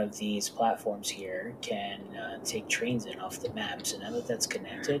 any one of these platforms here can take trains in off the map. So now that that's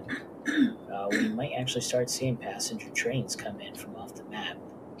connected, we might actually start seeing passenger trains come in from off the map.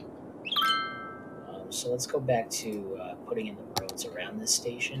 So let's go back to putting in the roads around this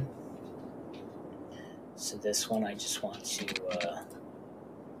station. So this one, I just want to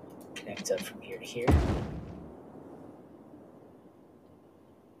connect up from here to here.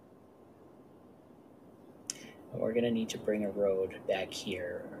 And we're going to need to bring a road back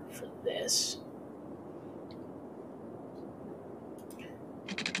here for this.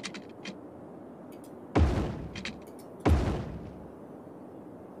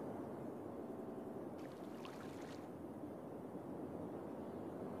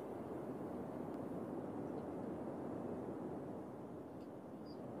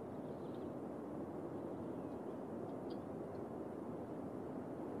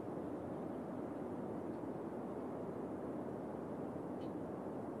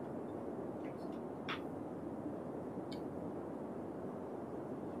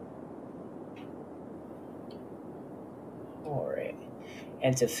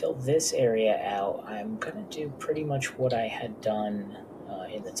 And to fill this area out, I'm going to do pretty much what I had done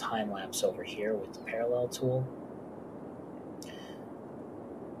in the time lapse over here with the parallel tool.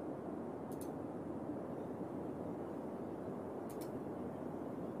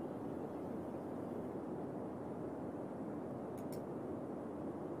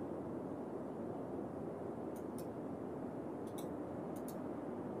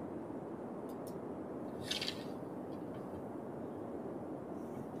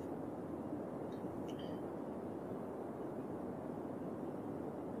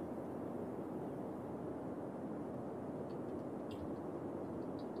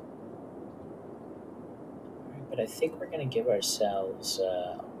 But I think we're going to give ourselves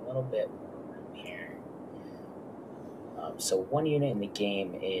a little bit more room here. So 1 unit in the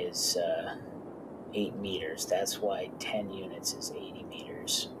game is 8 meters. That's why 10 units is 80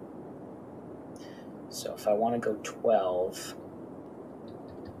 meters. So if I want to go 12,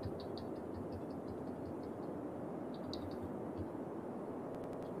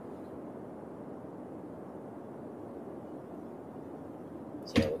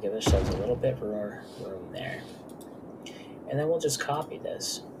 so yeah, we'll give ourselves a little bit more room there. And then we'll just copy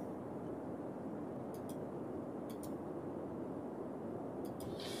this.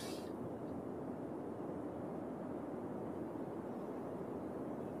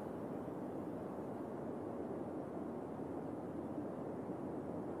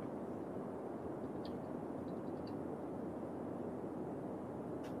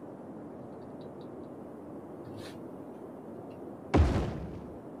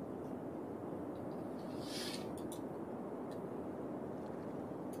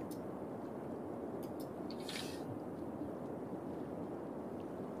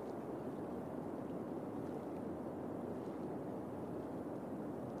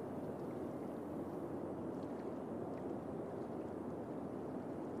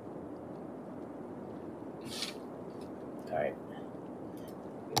 Alright,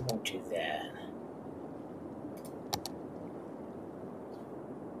 we won't do that.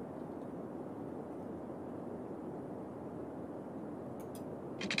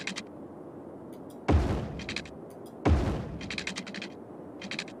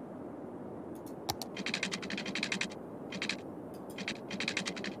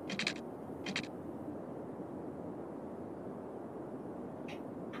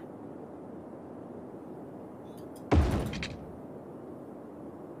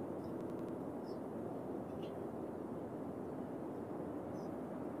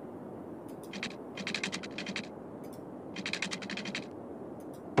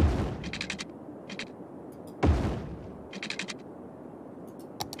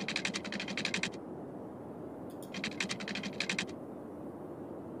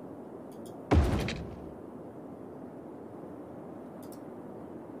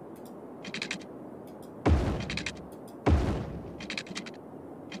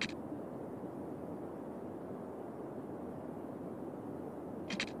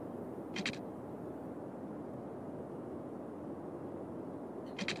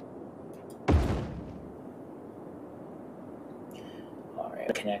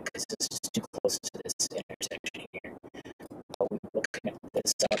 Alright, connect because this is too close to this intersection here. But we will connect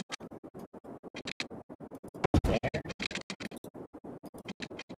this up there, and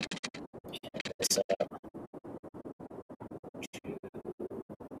this up to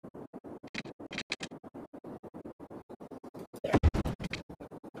there.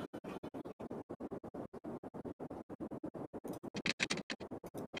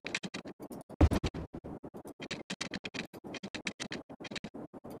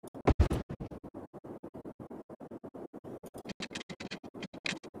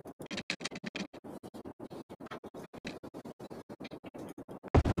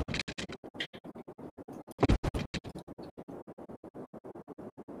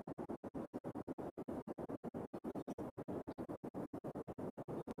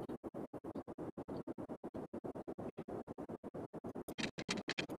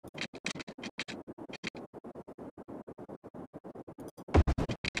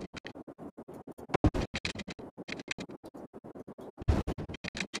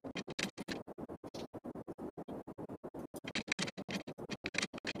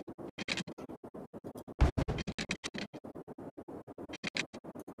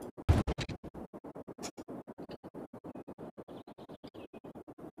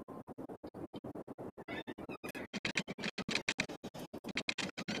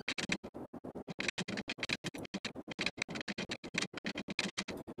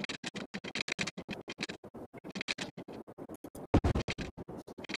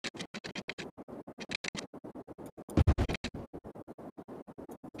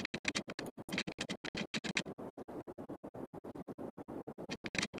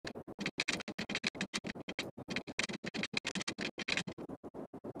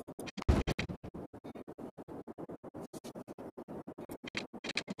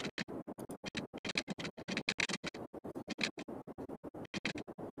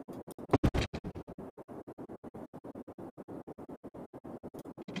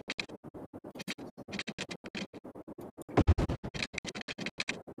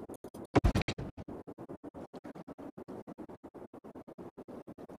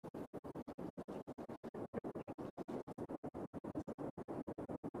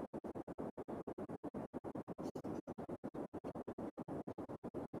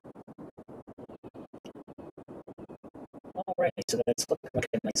 Alright, so that's looking like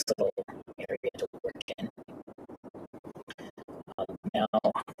a nice little area to work in. Now,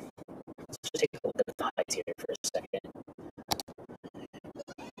 let's just take a look at the heights here for a second.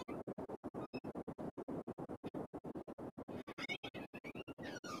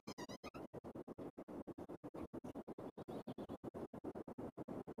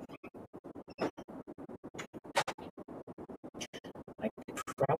 I could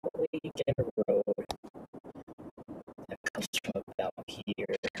probably get a road that comes from about here.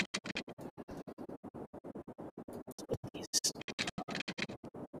 Let's put these.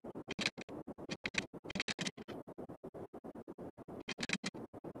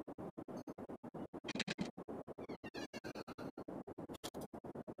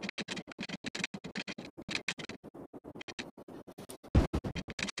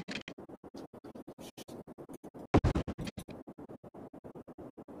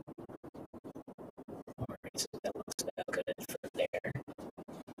 Alright, so that looks about good for there.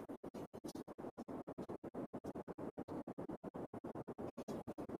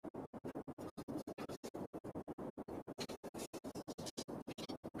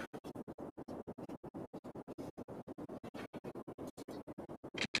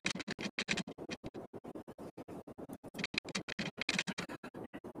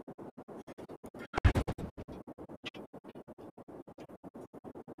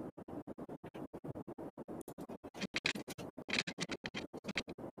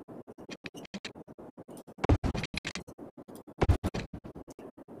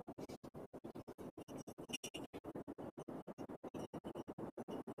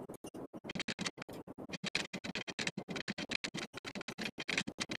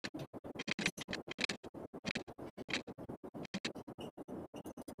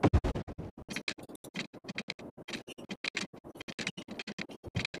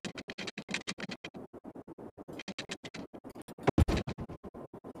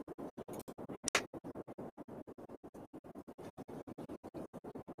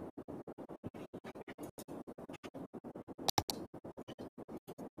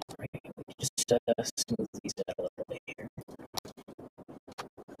 Right, we can just smooth these out a little bit here.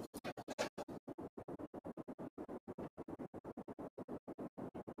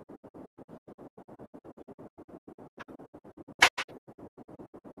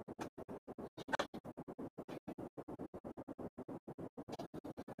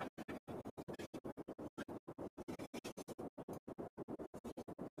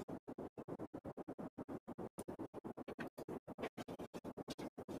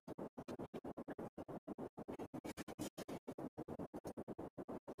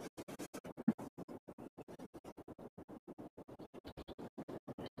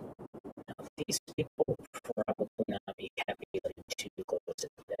 Now, these people will probably not be happy letting too close to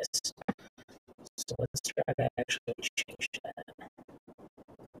this. So let's try to actually change that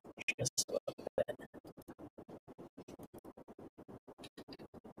just a little bit.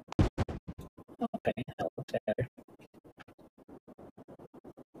 Okay, that looks better.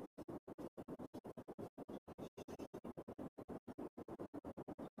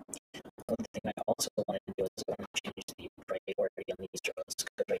 One thing I also want to do is I want to change the priority on these roads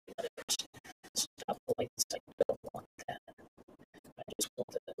because right now there's stoplights. I don't want that. I just want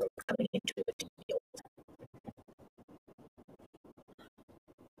the road coming into a field.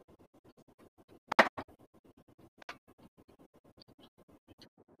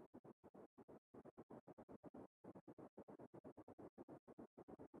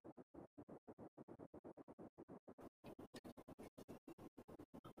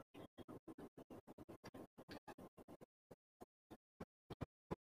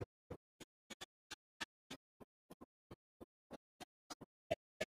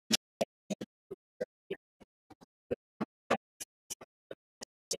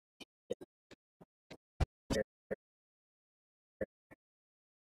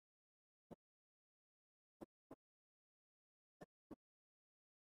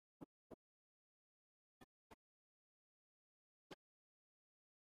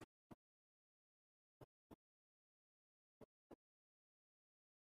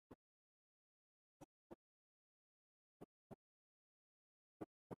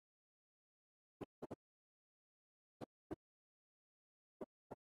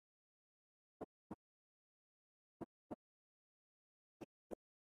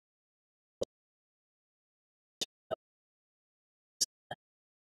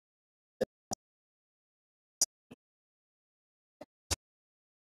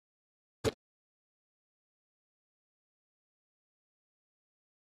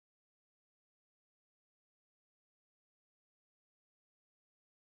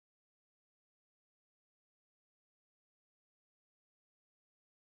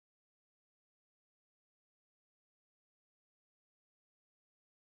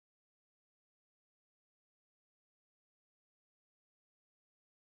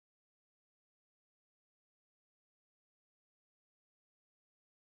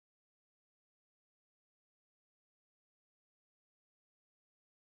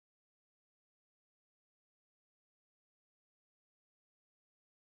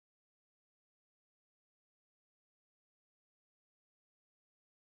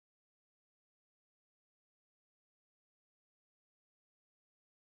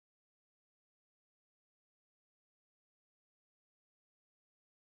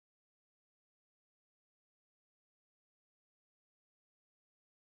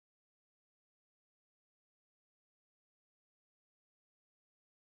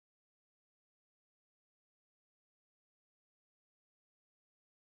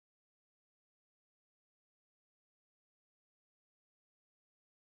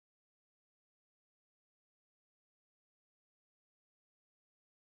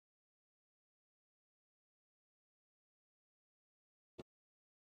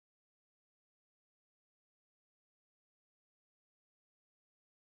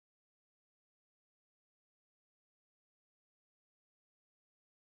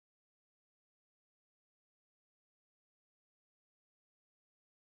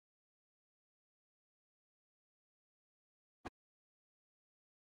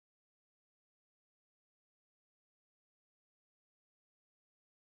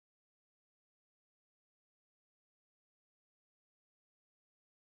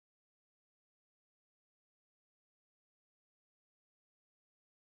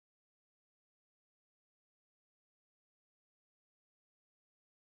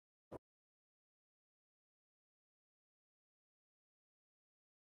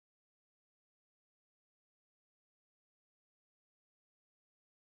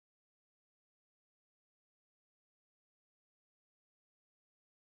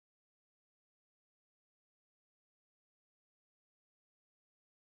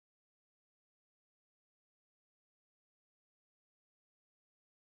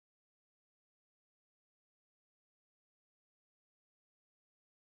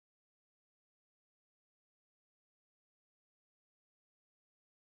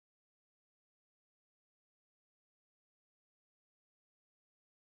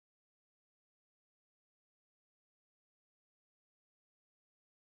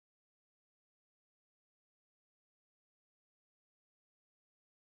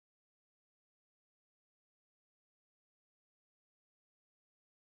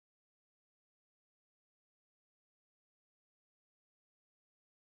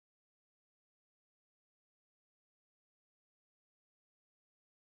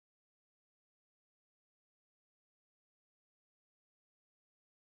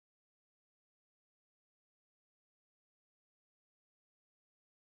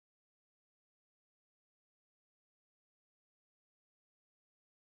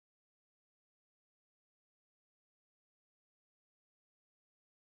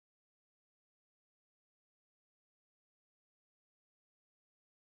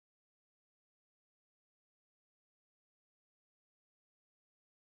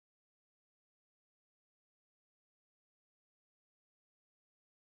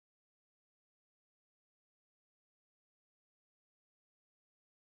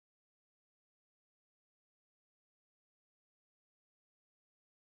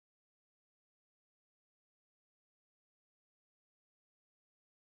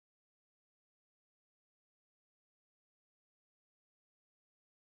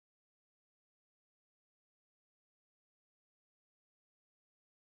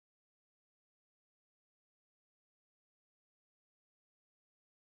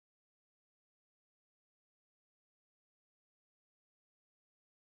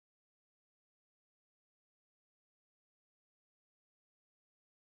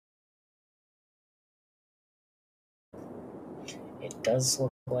 does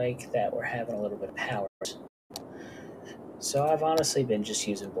look like that we're having a little bit of power. So I've honestly been just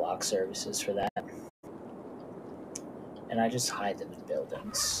using block services for that. And I just hide them in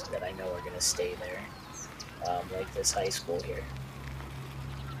buildings that I know are going to stay there, like this high school here.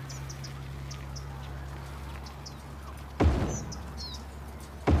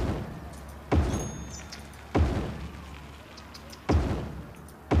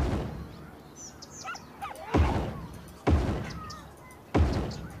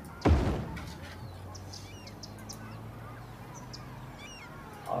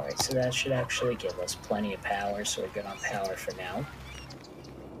 Alright, so that should actually give us plenty of power, so we're good on power for now.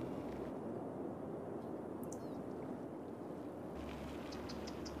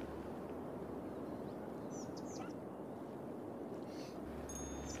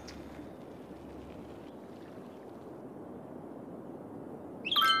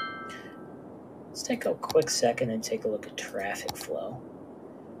 Let's take a quick second and take a look at traffic flow.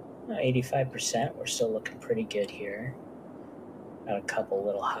 85%, we're still looking pretty good here. Got a couple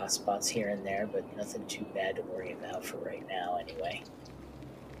little hot spots here and there, but nothing too bad to worry about for right now anyway.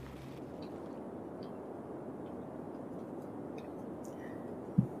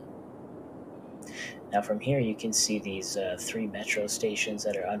 Now from here you can see these 3 metro stations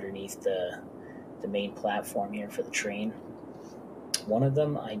that are underneath the main platform here for the train. One of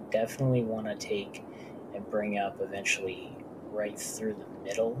them I definitely want to take and bring up eventually right through the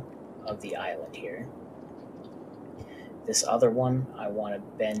middle of the island here. This other one I want to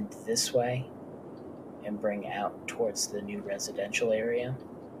bend this way and bring out towards the new residential area.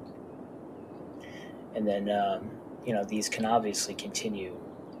 And then, these can obviously continue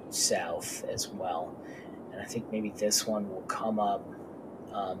south as well. And I think maybe this one will come up.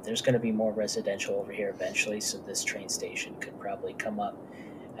 There's going to be more residential over here eventually, so this train station could probably come up,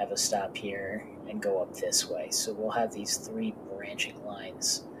 have a stop here, and go up this way. So we'll have these 3 branching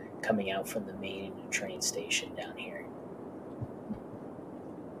lines coming out from the main train station down here.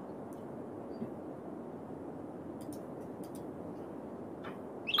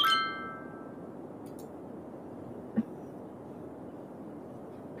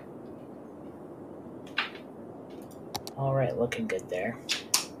 All right, looking good there.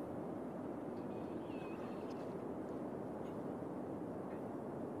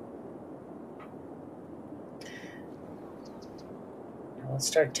 Now let's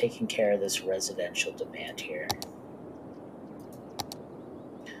start taking care of this residential demand here.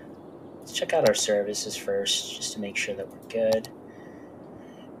 Let's check out our services first, just to make sure that we're good.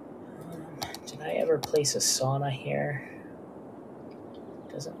 Did I ever place a sauna here?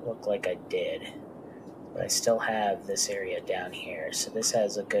 Doesn't look like I did. But I still have this area down here, so this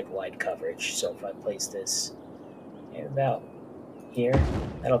has a good wide coverage. So if I place this about here,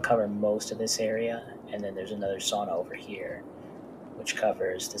 that'll cover most of this area, and then there's another sauna over here, which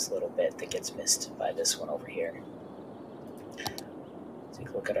covers this little bit that gets missed by this one over here.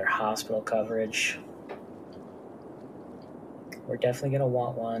 Take a look at our hospital coverage. We're definitely going to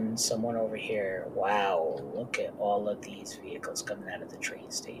want someone over here. Wow, look at all of these vehicles coming out of the train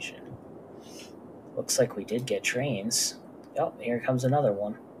station. Looks like we did get trains. Oh, here comes another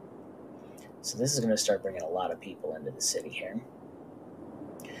one. So this is going to start bringing a lot of people into the city here.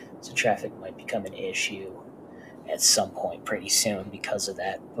 So traffic might become an issue at some point pretty soon because of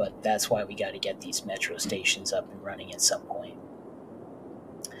that, but that's why we got to get these metro stations up and running at some point.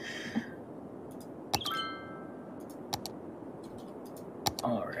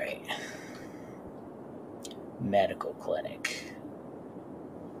 All right. Medical clinic.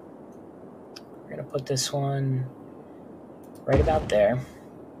 We're going to put this one right about there.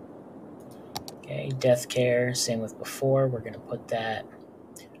 Okay, death care, same with before. We're going to put that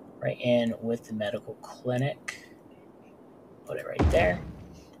right in with the medical clinic. Put it right there.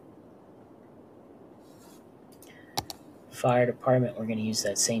 Fire department, we're going to use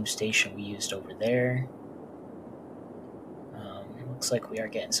that same station we used over there. Looks like we are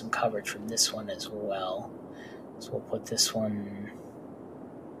getting some coverage from this one as well. So we'll put this one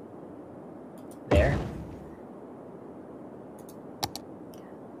there.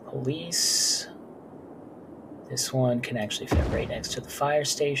 Police. This one can actually fit right next to the fire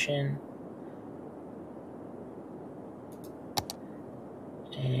station.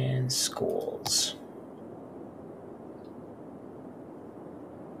 And schools.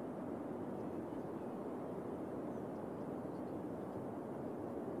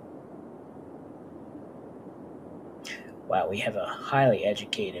 Wow, we have a highly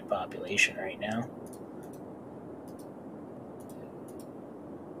educated population right now.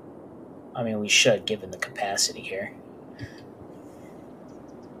 I mean, we should, given the capacity here.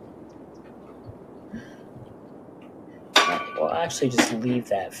 Well, I'll actually just leave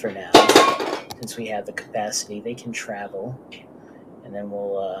that for now, since we have the capacity. They can travel, and then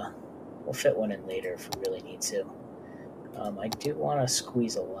we'll fit one in later if we really need to. I do want to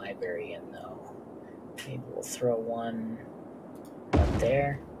squeeze a library in, though. Maybe we'll throw one up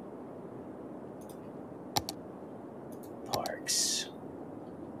there. Parks.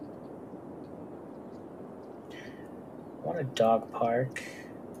 I want a dog park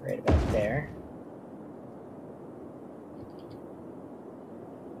right about there.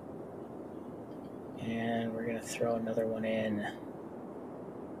 And we're going to throw another one in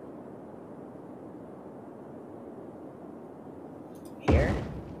here.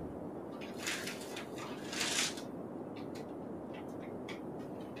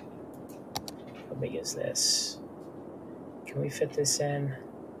 How big is this? Can we fit this in?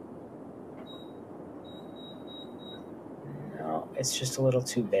 No, it's just a little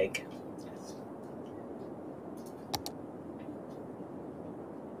too big.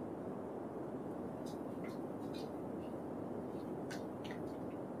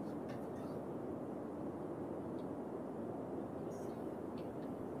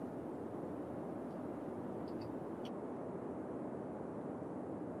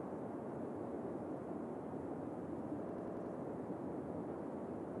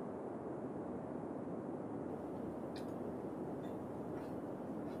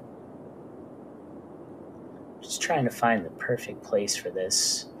 Just trying to find the perfect place for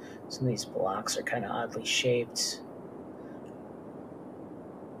this. Some of these blocks are kind of oddly shaped.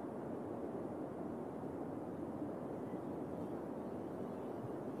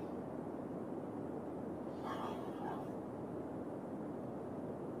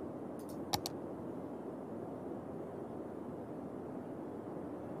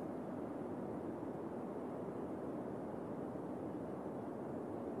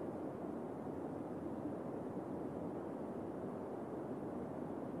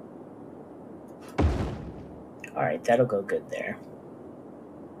 Alright, that'll go good there.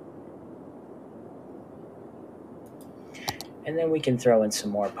 And then we can throw in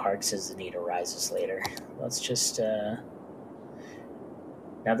some more parks as the need arises later. Let's just... Now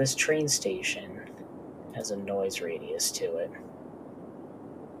this train station has a noise radius to it.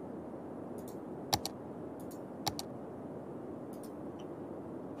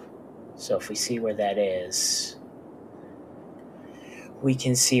 So if we see where that is, we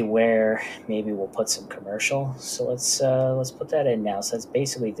can see where maybe we'll put some commercial. So let's put that in now. So that's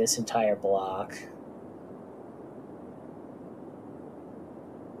basically this entire block.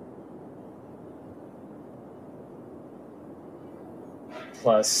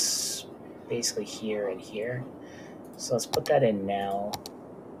 Plus basically here and here. So let's put that in now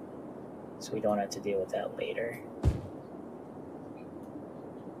so we don't have to deal with that later.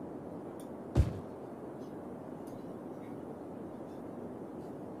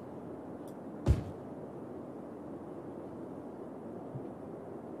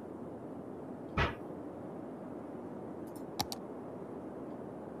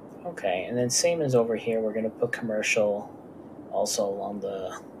 Okay, and then same as over here, we're going to put commercial also along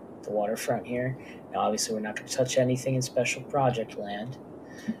the waterfront here. Now obviously we're not going to touch anything in special project land,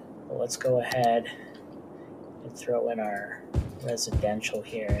 but let's go ahead and throw in our residential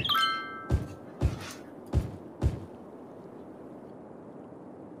here.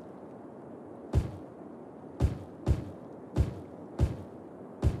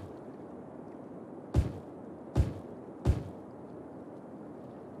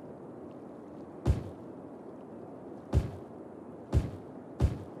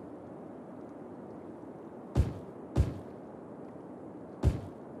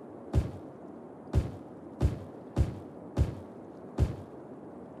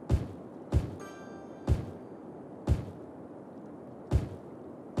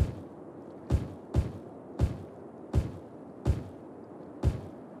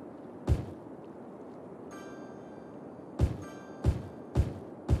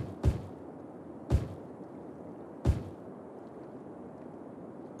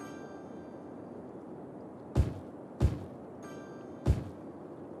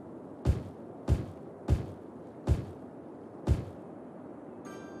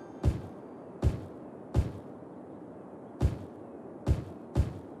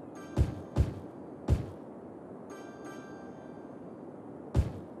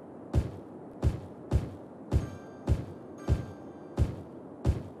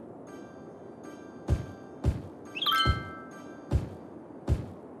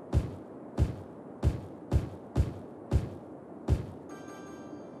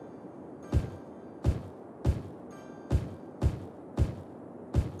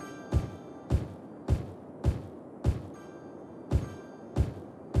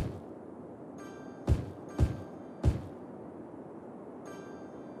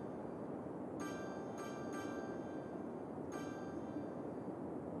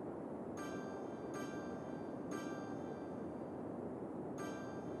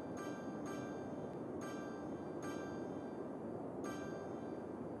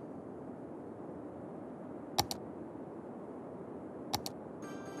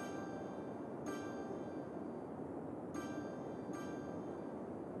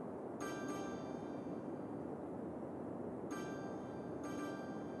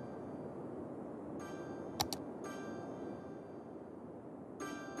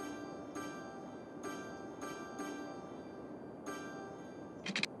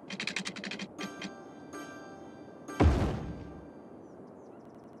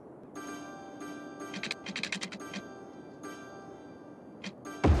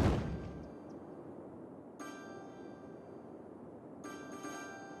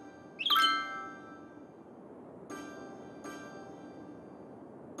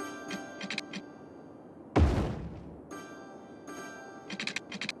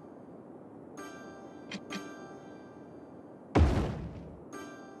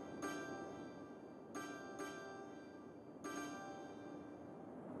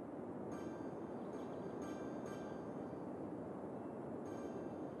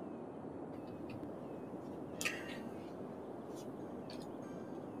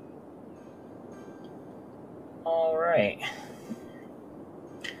 All right.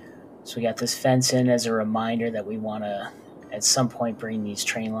 So we got this fence in as a reminder that we want to, at some point, bring these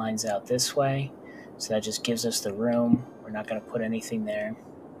train lines out this way. So that just gives us the room. We're not going to put anything there.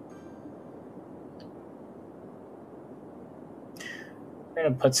 We're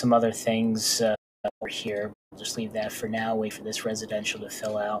going to put some other things over here. We'll just leave that for now. Wait for this residential to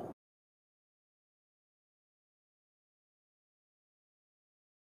fill out.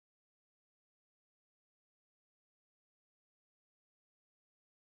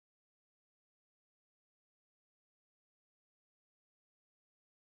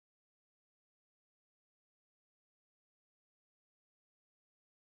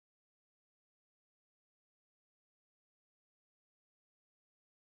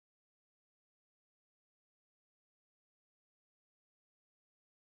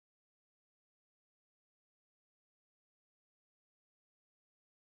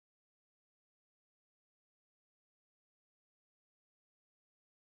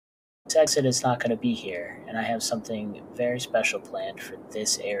 This exit is not going to be here, and I have something very special planned for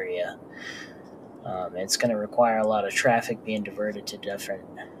this area. It's going to require a lot of traffic being diverted to different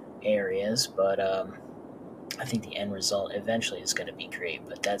areas, but I think the end result eventually is going to be great.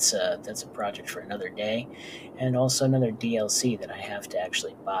 But that's a project for another day, and also another DLC that I have to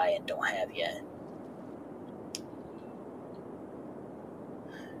actually buy and don't have yet.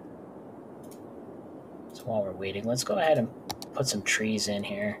 So while we're waiting, let's go ahead and put some trees in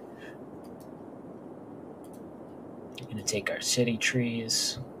here. We're going to take our city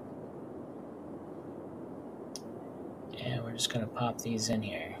trees, and we're just going to pop these in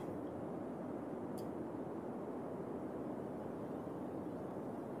here.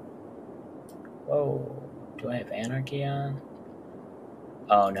 Whoa, do I have anarchy on?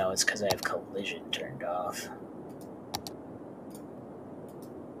 Oh no, it's because I have collision turned off.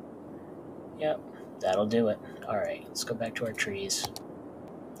 Yep, that'll do it. Alright, let's go back to our trees.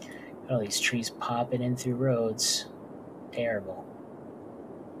 Got all these trees popping in through roads. Terrible.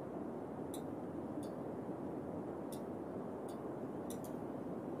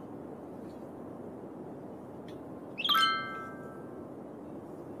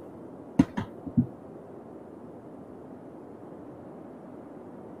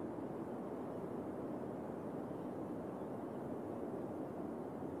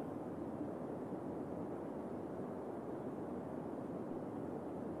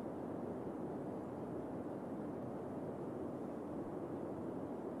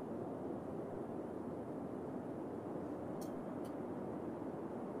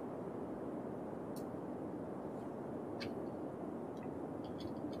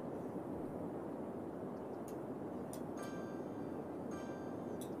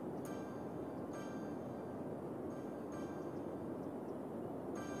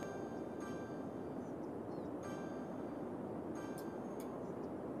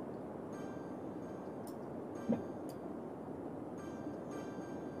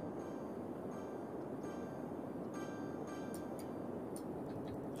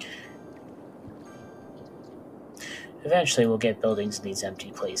 Eventually we'll get buildings in these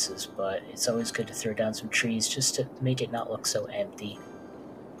empty places, but it's always good to throw down some trees just to make it not look so empty.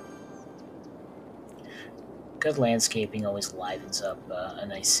 Good landscaping always livens up a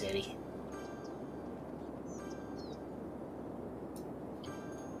nice city.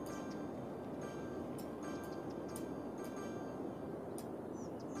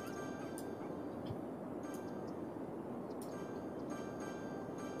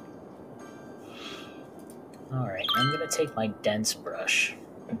 Alright, I'm going to take my dense brush.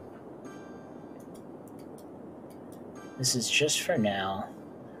 This is just for now.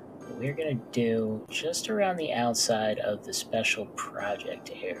 We're going to do just around the outside of the special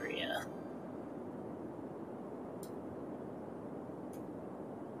project area.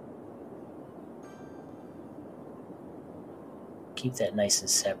 Keep that nice and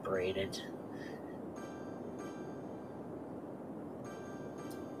separated.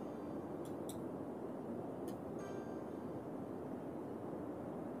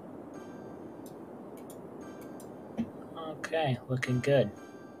 Okay, looking good.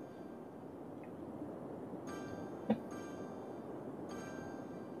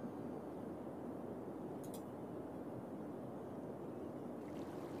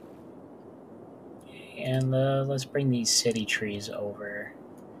 And let's bring these city trees over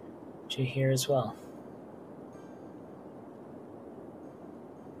to here as well.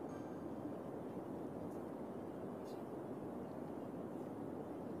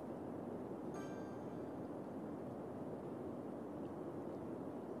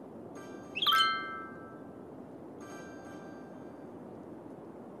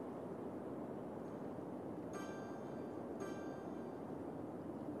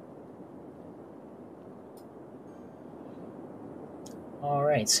 All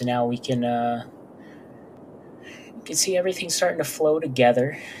right, so now you can see everything starting to flow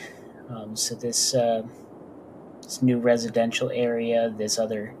together. So this new residential area, this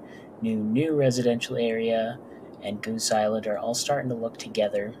other new residential area, and Goose Island are all starting to look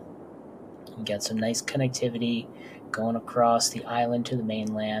together. We got some nice connectivity going across the island to the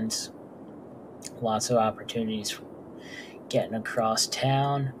mainland. Lots of opportunities for getting across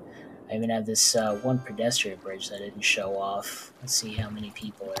town. I even have this one pedestrian bridge that I didn't show off. Let's see how many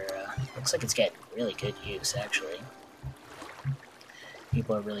people are. Looks like it's getting really good use, actually.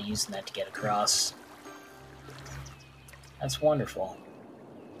 People are really using that to get across. That's wonderful.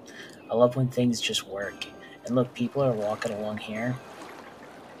 I love when things just work. And look, people are walking along here.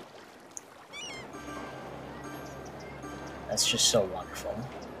 That's just so wonderful.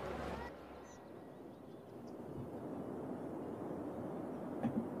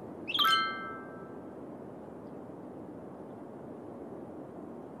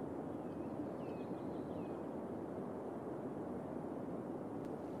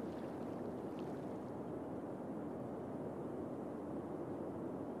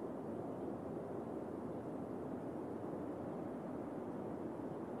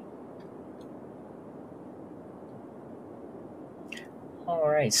 All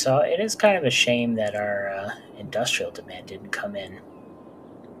right, so it is kind of a shame that our industrial demand didn't come in,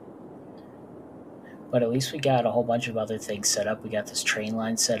 but at least we got a whole bunch of other things set up. We got this train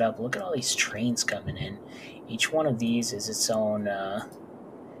line set up. Look at all these trains coming in. Each one of these is its own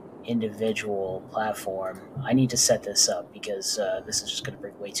individual platform. I need to set this up because this is just going to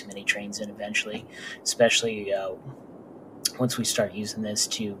bring way too many trains in eventually, especially once we start using this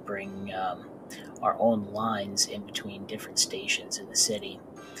to bring our own lines in between different stations in the city.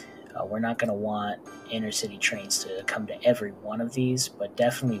 We're not going to want intercity trains to come to every one of these, but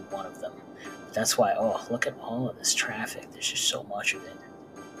definitely one of them. That's why, oh, look at all of this traffic. There's just so much of it.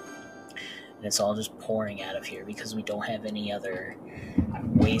 And it's all just pouring out of here because we don't have any other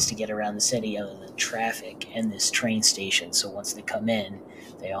ways to get around the city other than traffic and this train station. So once they come in,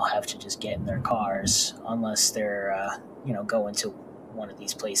 they all have to just get in their cars, unless they're, going to one of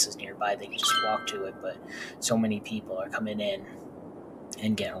these places nearby. They can just walk to it, but so many people are coming in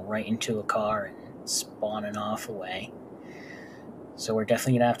and getting right into a car and spawning off away. So we're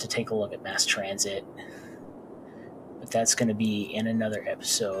definitely going to have to take a look at mass transit, but that's going to be in another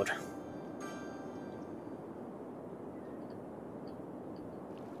episode.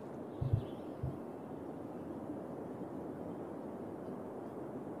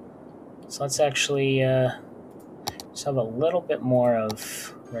 So let's actually just have a little bit more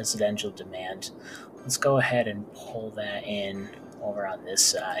of residential demand. Let's go ahead and pull that in over on this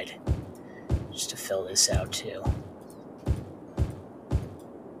side just to fill this out too.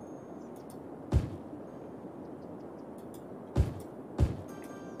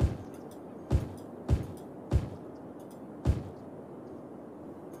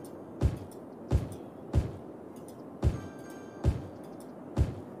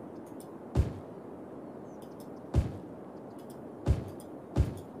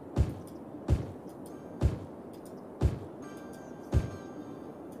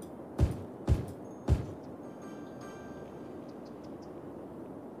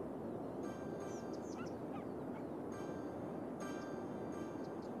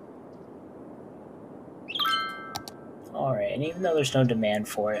 Alright, and even though there's no demand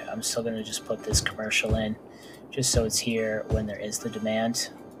for it, I'm still going to just put this commercial in, just so it's here when there is the demand.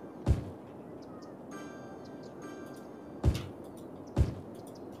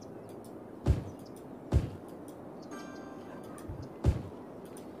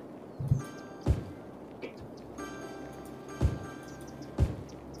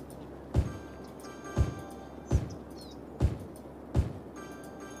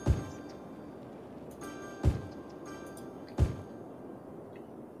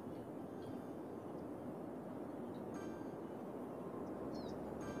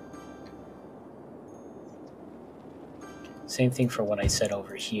 Same thing for what I said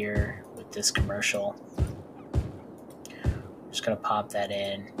over here with this commercial. I'm just going to pop that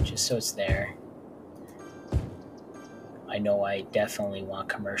in just so it's there. I know I definitely want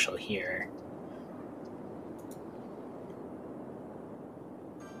commercial here.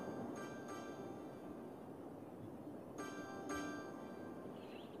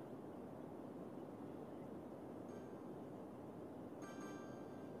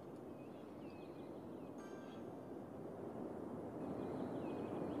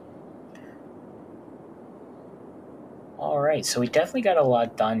 Alright, so we definitely got a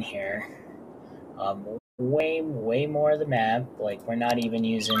lot done here. Way more of the map. Like, we're not even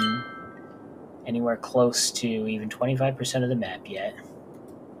using anywhere close to even 25% of the map yet.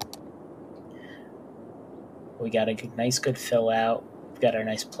 We got a nice good fill out. We've got our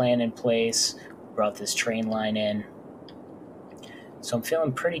nice plan in place. Brought this train line in. So I'm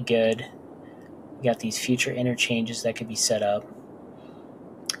feeling pretty good. We got these future interchanges that could be set up.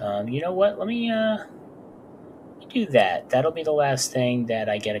 You know what? Let me do that. That'll be the last thing that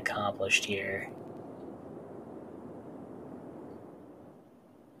I get accomplished here.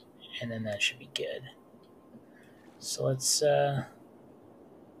 And then that should be good. So let's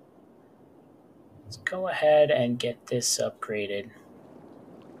go ahead and get this upgraded.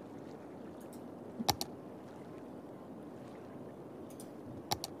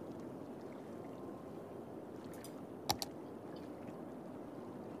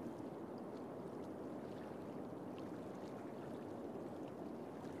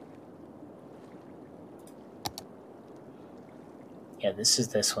 Yeah, this is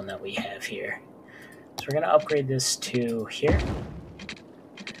this one that we have here. So we're going to upgrade this to here.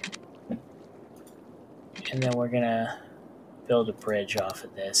 And then we're going to build a bridge off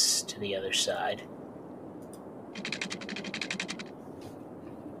of this to the other side.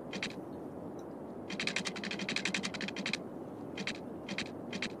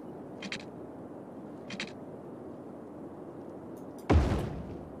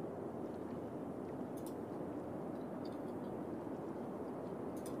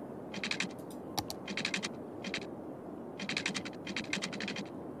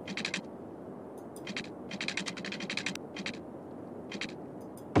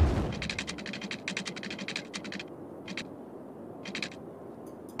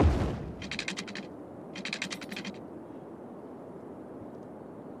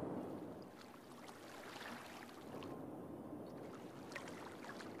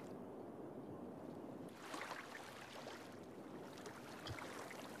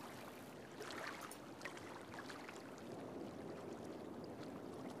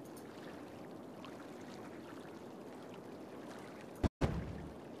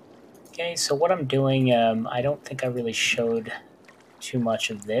 Okay, so what I'm doing, I don't think I really showed too much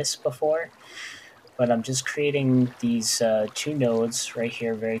of this before, but I'm just creating these two nodes right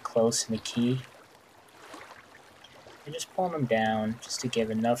here very close in the key. And just pulling them down just to give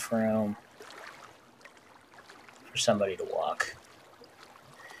enough room for somebody to walk.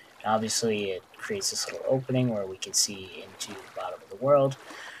 And obviously it creates this little opening where we can see into the bottom of the world,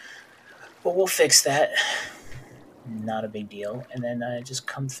 but we'll fix that. Not a big deal. And then I just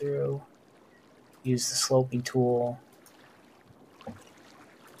come through, use the sloping tool,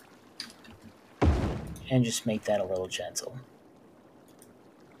 and just make that a little gentle.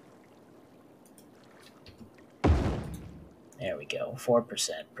 There we go, 4%,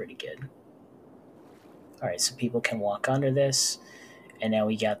 pretty good. All right, so people can walk under this, and now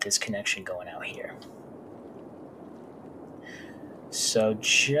we got this connection going out here. So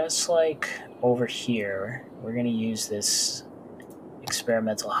just like over here, we're gonna use this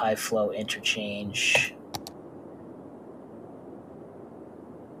experimental high flow interchange.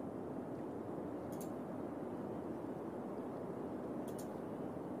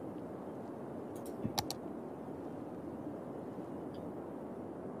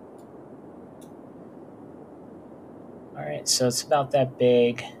 Alright, so it's about that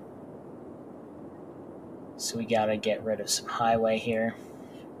big. So we gotta get rid of some highway here.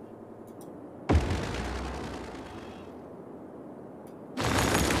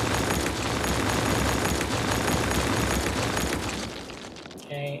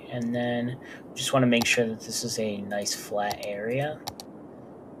 Okay, and then just want to make sure that this is a nice flat area.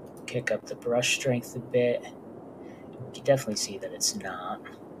 Kick up the brush strength a bit. You can definitely see that it's not.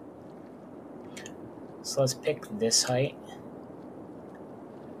 So let's pick this height.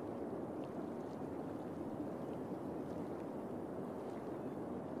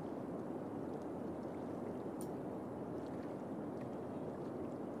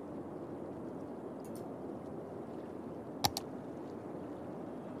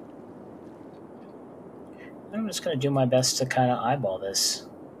 I'm just going to do my best to kind of eyeball this.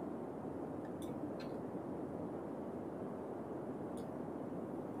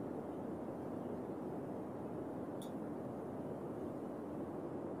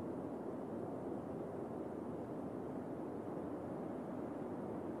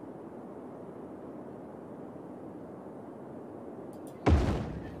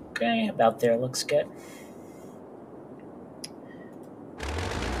 Okay, about there looks good.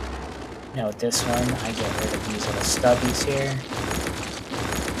 Now with this one, I get rid of these little stubbies here.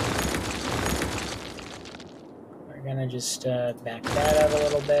 We're gonna just back that out a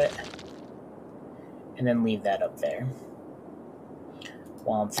little bit, and then leave that up there.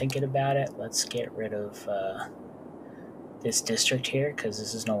 While I'm thinking about it, let's get rid of this district here, because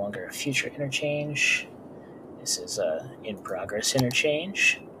this is no longer a future interchange. This is a in-progress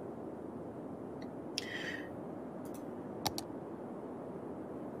interchange.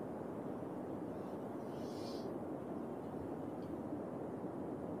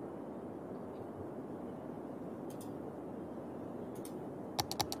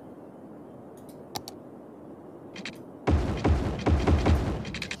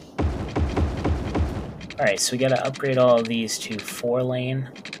 Alright, so we got to upgrade all of these to 4-lane.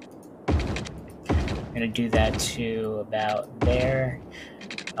 I'm going to do that to about there.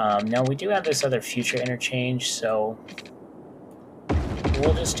 Now, we do have this other future interchange, so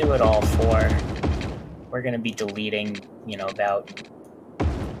we'll just do it all 4. We're going to be deleting, about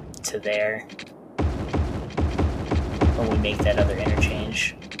to there when we make that other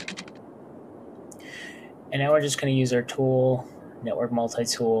interchange. And now we're just going to use our tool, network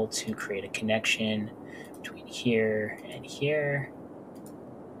multi-tool, to create a connection between here and here.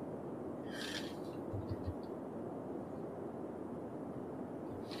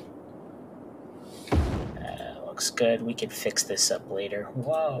 Looks good. We could fix this up later.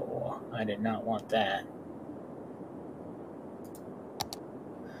 Whoa, I did not want that.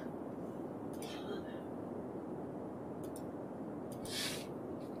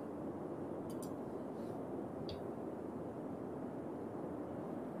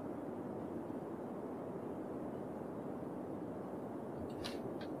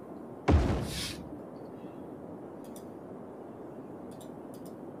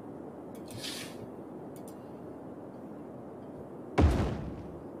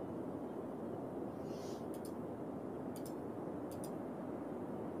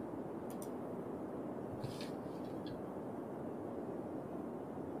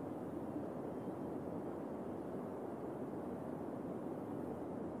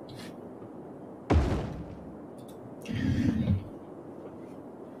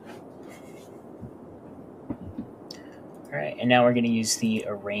 Alright, and now we're going to use the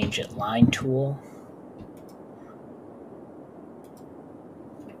Arrange at Line tool.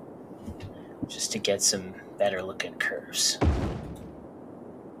 Just to get some better looking curves.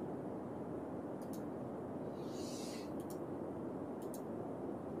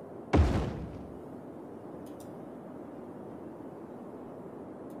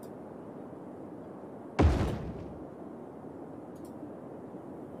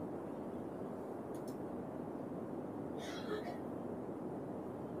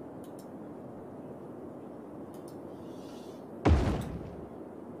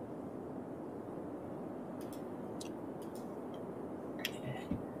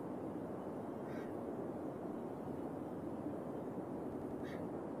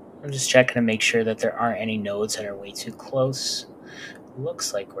 I'm just checking to make sure that there aren't any nodes that are way too close.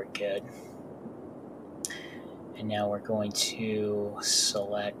 Looks like we're good. And now we're going to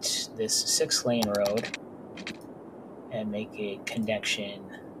select this 6-lane road and make a connection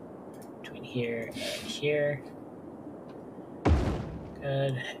between here and here.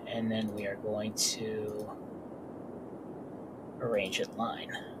 Good. And then we are going to arrange it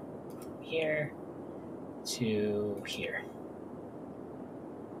line from here to here.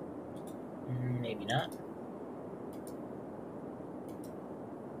 Maybe not.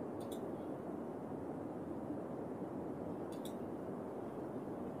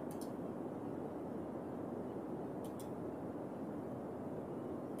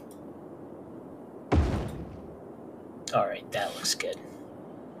 All right, that looks good.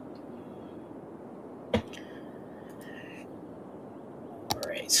 All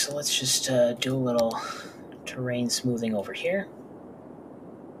right, so let's just do a little terrain smoothing over here.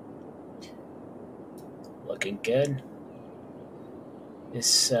 Looking good.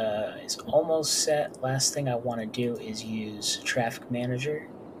 This is almost set. Last thing I want to do is use Traffic Manager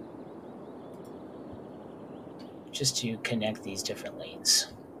just to connect these different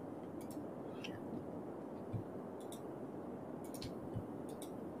lanes.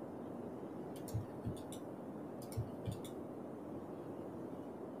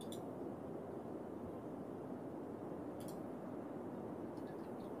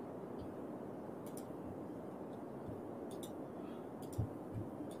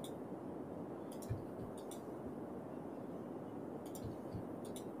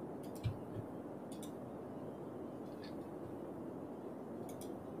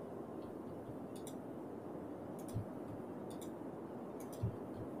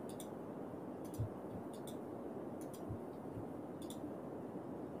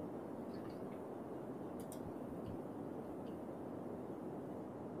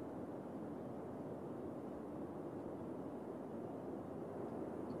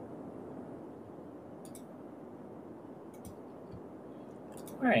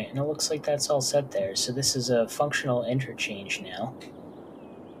 Alright, and it looks like that's all set there. So this is a functional interchange now.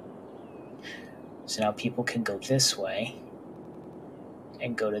 So now people can go this way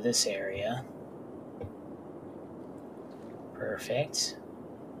and go to this area. Perfect.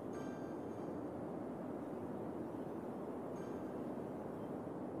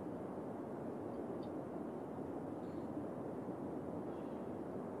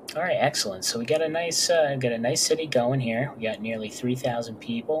 All right, excellent. So we got a nice city going here. We got nearly 3,000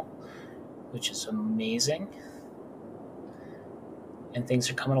 people, which is amazing, and things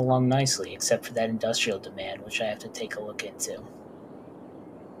are coming along nicely, except for that industrial demand, which I have to take a look into.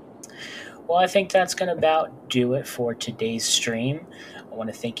 Well, I think that's going to about do it for today's stream. I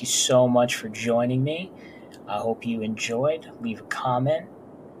want to thank you so much for joining me. I hope you enjoyed. Leave a comment,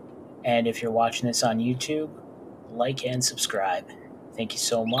 and if you're watching this on YouTube, like and subscribe. Thank you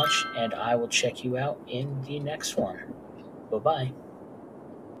so much, and I will check you out in the next one. Bye-bye.